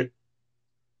capitalism, right?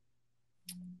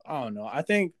 I don't know. I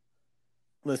think.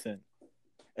 Listen,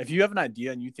 if you have an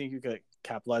idea and you think you could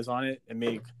capitalize on it and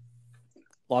make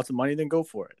lots of money, then go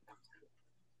for it.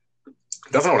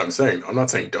 That's not what I'm saying. I'm not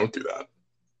saying don't do that.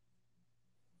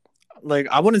 Like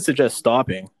I wouldn't suggest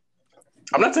stopping.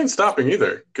 I'm not saying stopping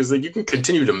either, because like you can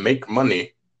continue to make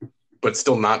money, but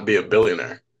still not be a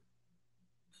billionaire.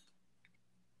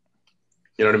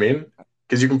 You know what I mean?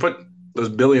 Because you can put those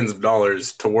billions of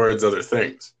dollars towards other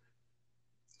things.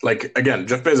 Like again,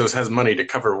 Jeff Bezos has money to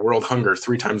cover world hunger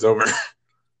 3 times over.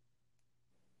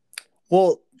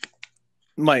 Well,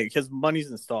 Mike, his money's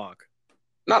in stock.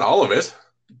 Not all of it.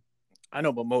 I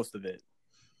know, but most of it.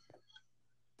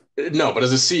 No, but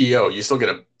as a CEO, you still get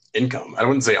an income. I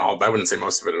wouldn't say all. I wouldn't say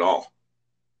most of it at all.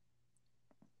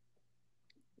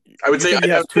 I would You say think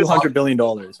he has $200 billion? I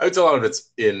would say a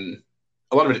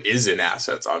lot of it is in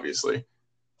assets, obviously,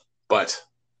 but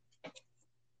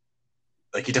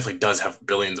like he definitely does have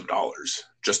billions of dollars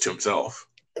just to himself.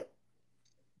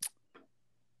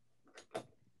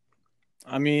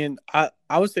 I mean, I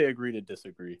would say agree to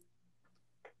disagree.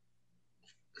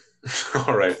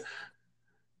 All right.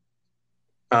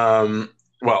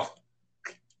 Well,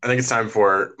 I think it's time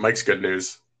for Mike's good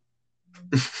news.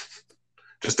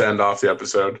 Just to end off the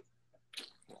episode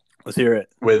Let's hear it.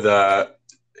 with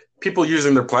people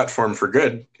using their platform for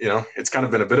good. You know, it's kind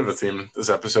of been a bit of a theme this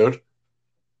episode.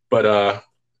 But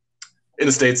in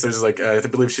the States, there's like, I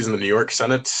believe she's in the New York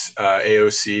Senate,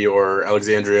 AOC or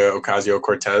Alexandria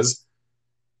Ocasio-Cortez.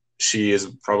 She is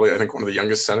probably, I think, one of the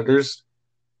youngest senators.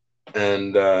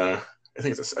 And I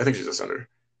think she's a senator.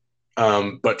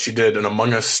 But she did an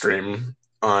Among Us stream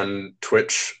on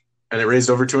Twitch, and it raised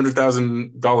over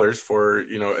 $200,000 for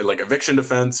like eviction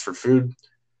defense, for food,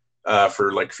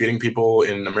 for like feeding people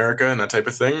in America and that type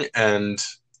of thing. And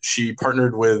she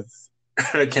partnered with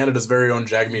Canada's very own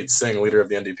Jagmeet Singh, leader of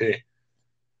the NDP.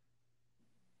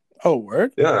 Oh,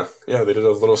 word? Yeah, they did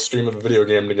a little stream of a video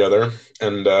game together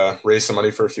and raised some money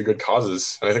for a few good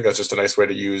causes. And I think that's just a nice way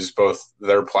to use both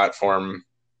their platform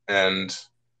and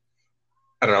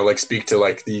I don't know, like speak to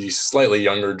like the slightly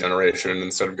younger generation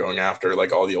instead of going after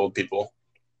like all the old people.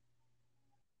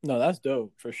 No, that's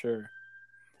dope for sure.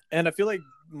 And I feel like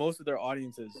most of their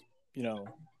audience is,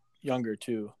 younger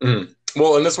too. Mm-hmm.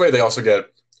 Well, in this way, they also get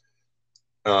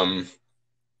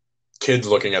kids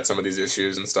looking at some of these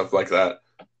issues and stuff like that.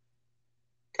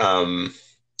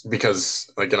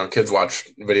 because like kids watch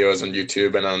videos on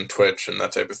YouTube and on Twitch and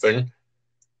that type of thing,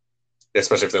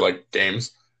 especially if they like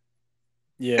games,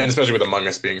 and Yeah. especially with Among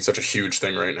Us being such a huge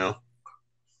thing right now.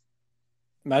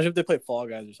 Imagine if they play Fall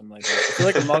Guys or something like that. I feel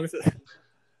like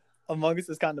Among Us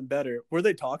is kind of better. Were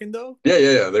they talking though?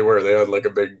 Yeah. They had like a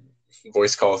big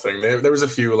voice call thing. There was a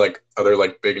few like other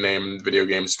like big name video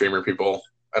game streamer people.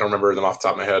 I don't remember them off the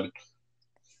top of my head,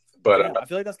 but Damn, I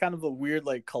feel like that's kind of a weird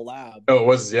like collab. oh, it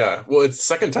was, yeah. Well, it's the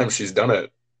second time she's done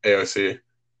it. AOC.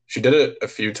 She did it a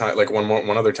few times, like one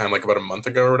other time, like about a month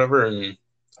ago or whatever, and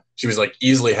she was like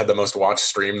easily had the most watched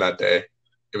stream that day.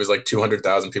 It was like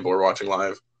 200,000 people were watching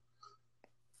live.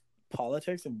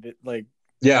 Politics and like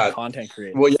Yeah. content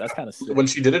creators. Well, yeah. That's kind of sick. When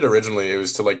she did it originally, it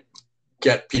was to like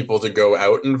get people to go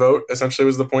out and vote. Essentially,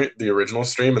 was the point. The original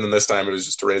stream, and then this time it was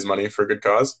just to raise money for a good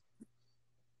cause.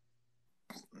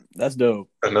 That's dope.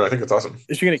 And no, I think it's awesome.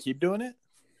 Is she gonna keep doing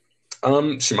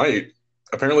it? She might.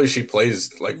 Apparently, she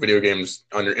plays like video games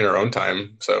in her own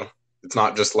time, so it's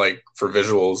not just like for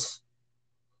visuals.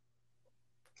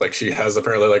 Like she has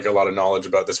apparently like a lot of knowledge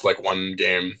about this like one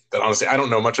game that honestly I don't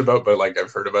know much about, but like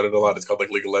I've heard about it a lot. It's called like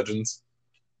League of Legends.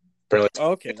 Apparently,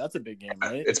 Okay, that's a big game,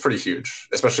 right? it's pretty huge,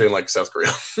 especially in like South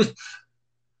Korea.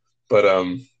 But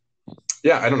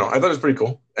yeah, I don't know. I thought it was pretty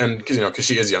cool, and because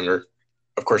she is younger,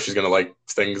 of course she's gonna like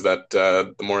things that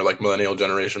the more like millennial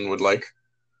generation would like,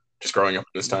 just growing up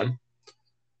in this time.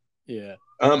 Yeah.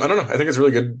 I don't know. I think it's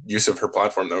really good use of her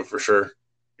platform though, for sure.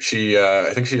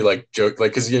 I think she like joked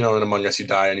like because in Among Us you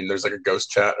die and there's like a ghost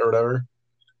chat or whatever.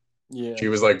 Yeah. She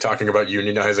was like talking about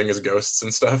unionizing as ghosts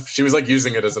and stuff. She was like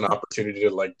using it as an opportunity to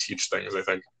like teach things. I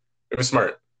think it was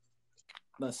smart.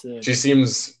 That's it. She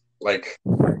seems like,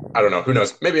 I don't know, who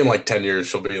knows? Maybe in like 10 years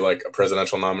she'll be like a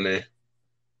presidential nominee.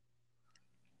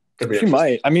 Could be She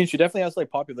might. I mean, she definitely has like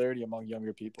popularity among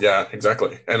younger people. Yeah,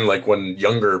 exactly. And like when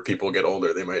younger people get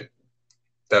older,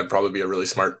 that'd probably be a really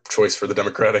smart choice for the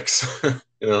Democrats.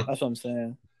 That's what I'm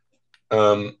saying.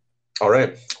 All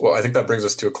right. Well, I think that brings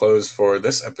us to a close for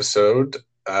this episode.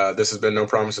 This has been No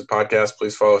Promises Podcast.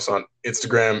 Please follow us on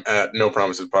Instagram at No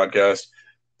Promises Podcast.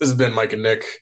 This has been Mike and Nick.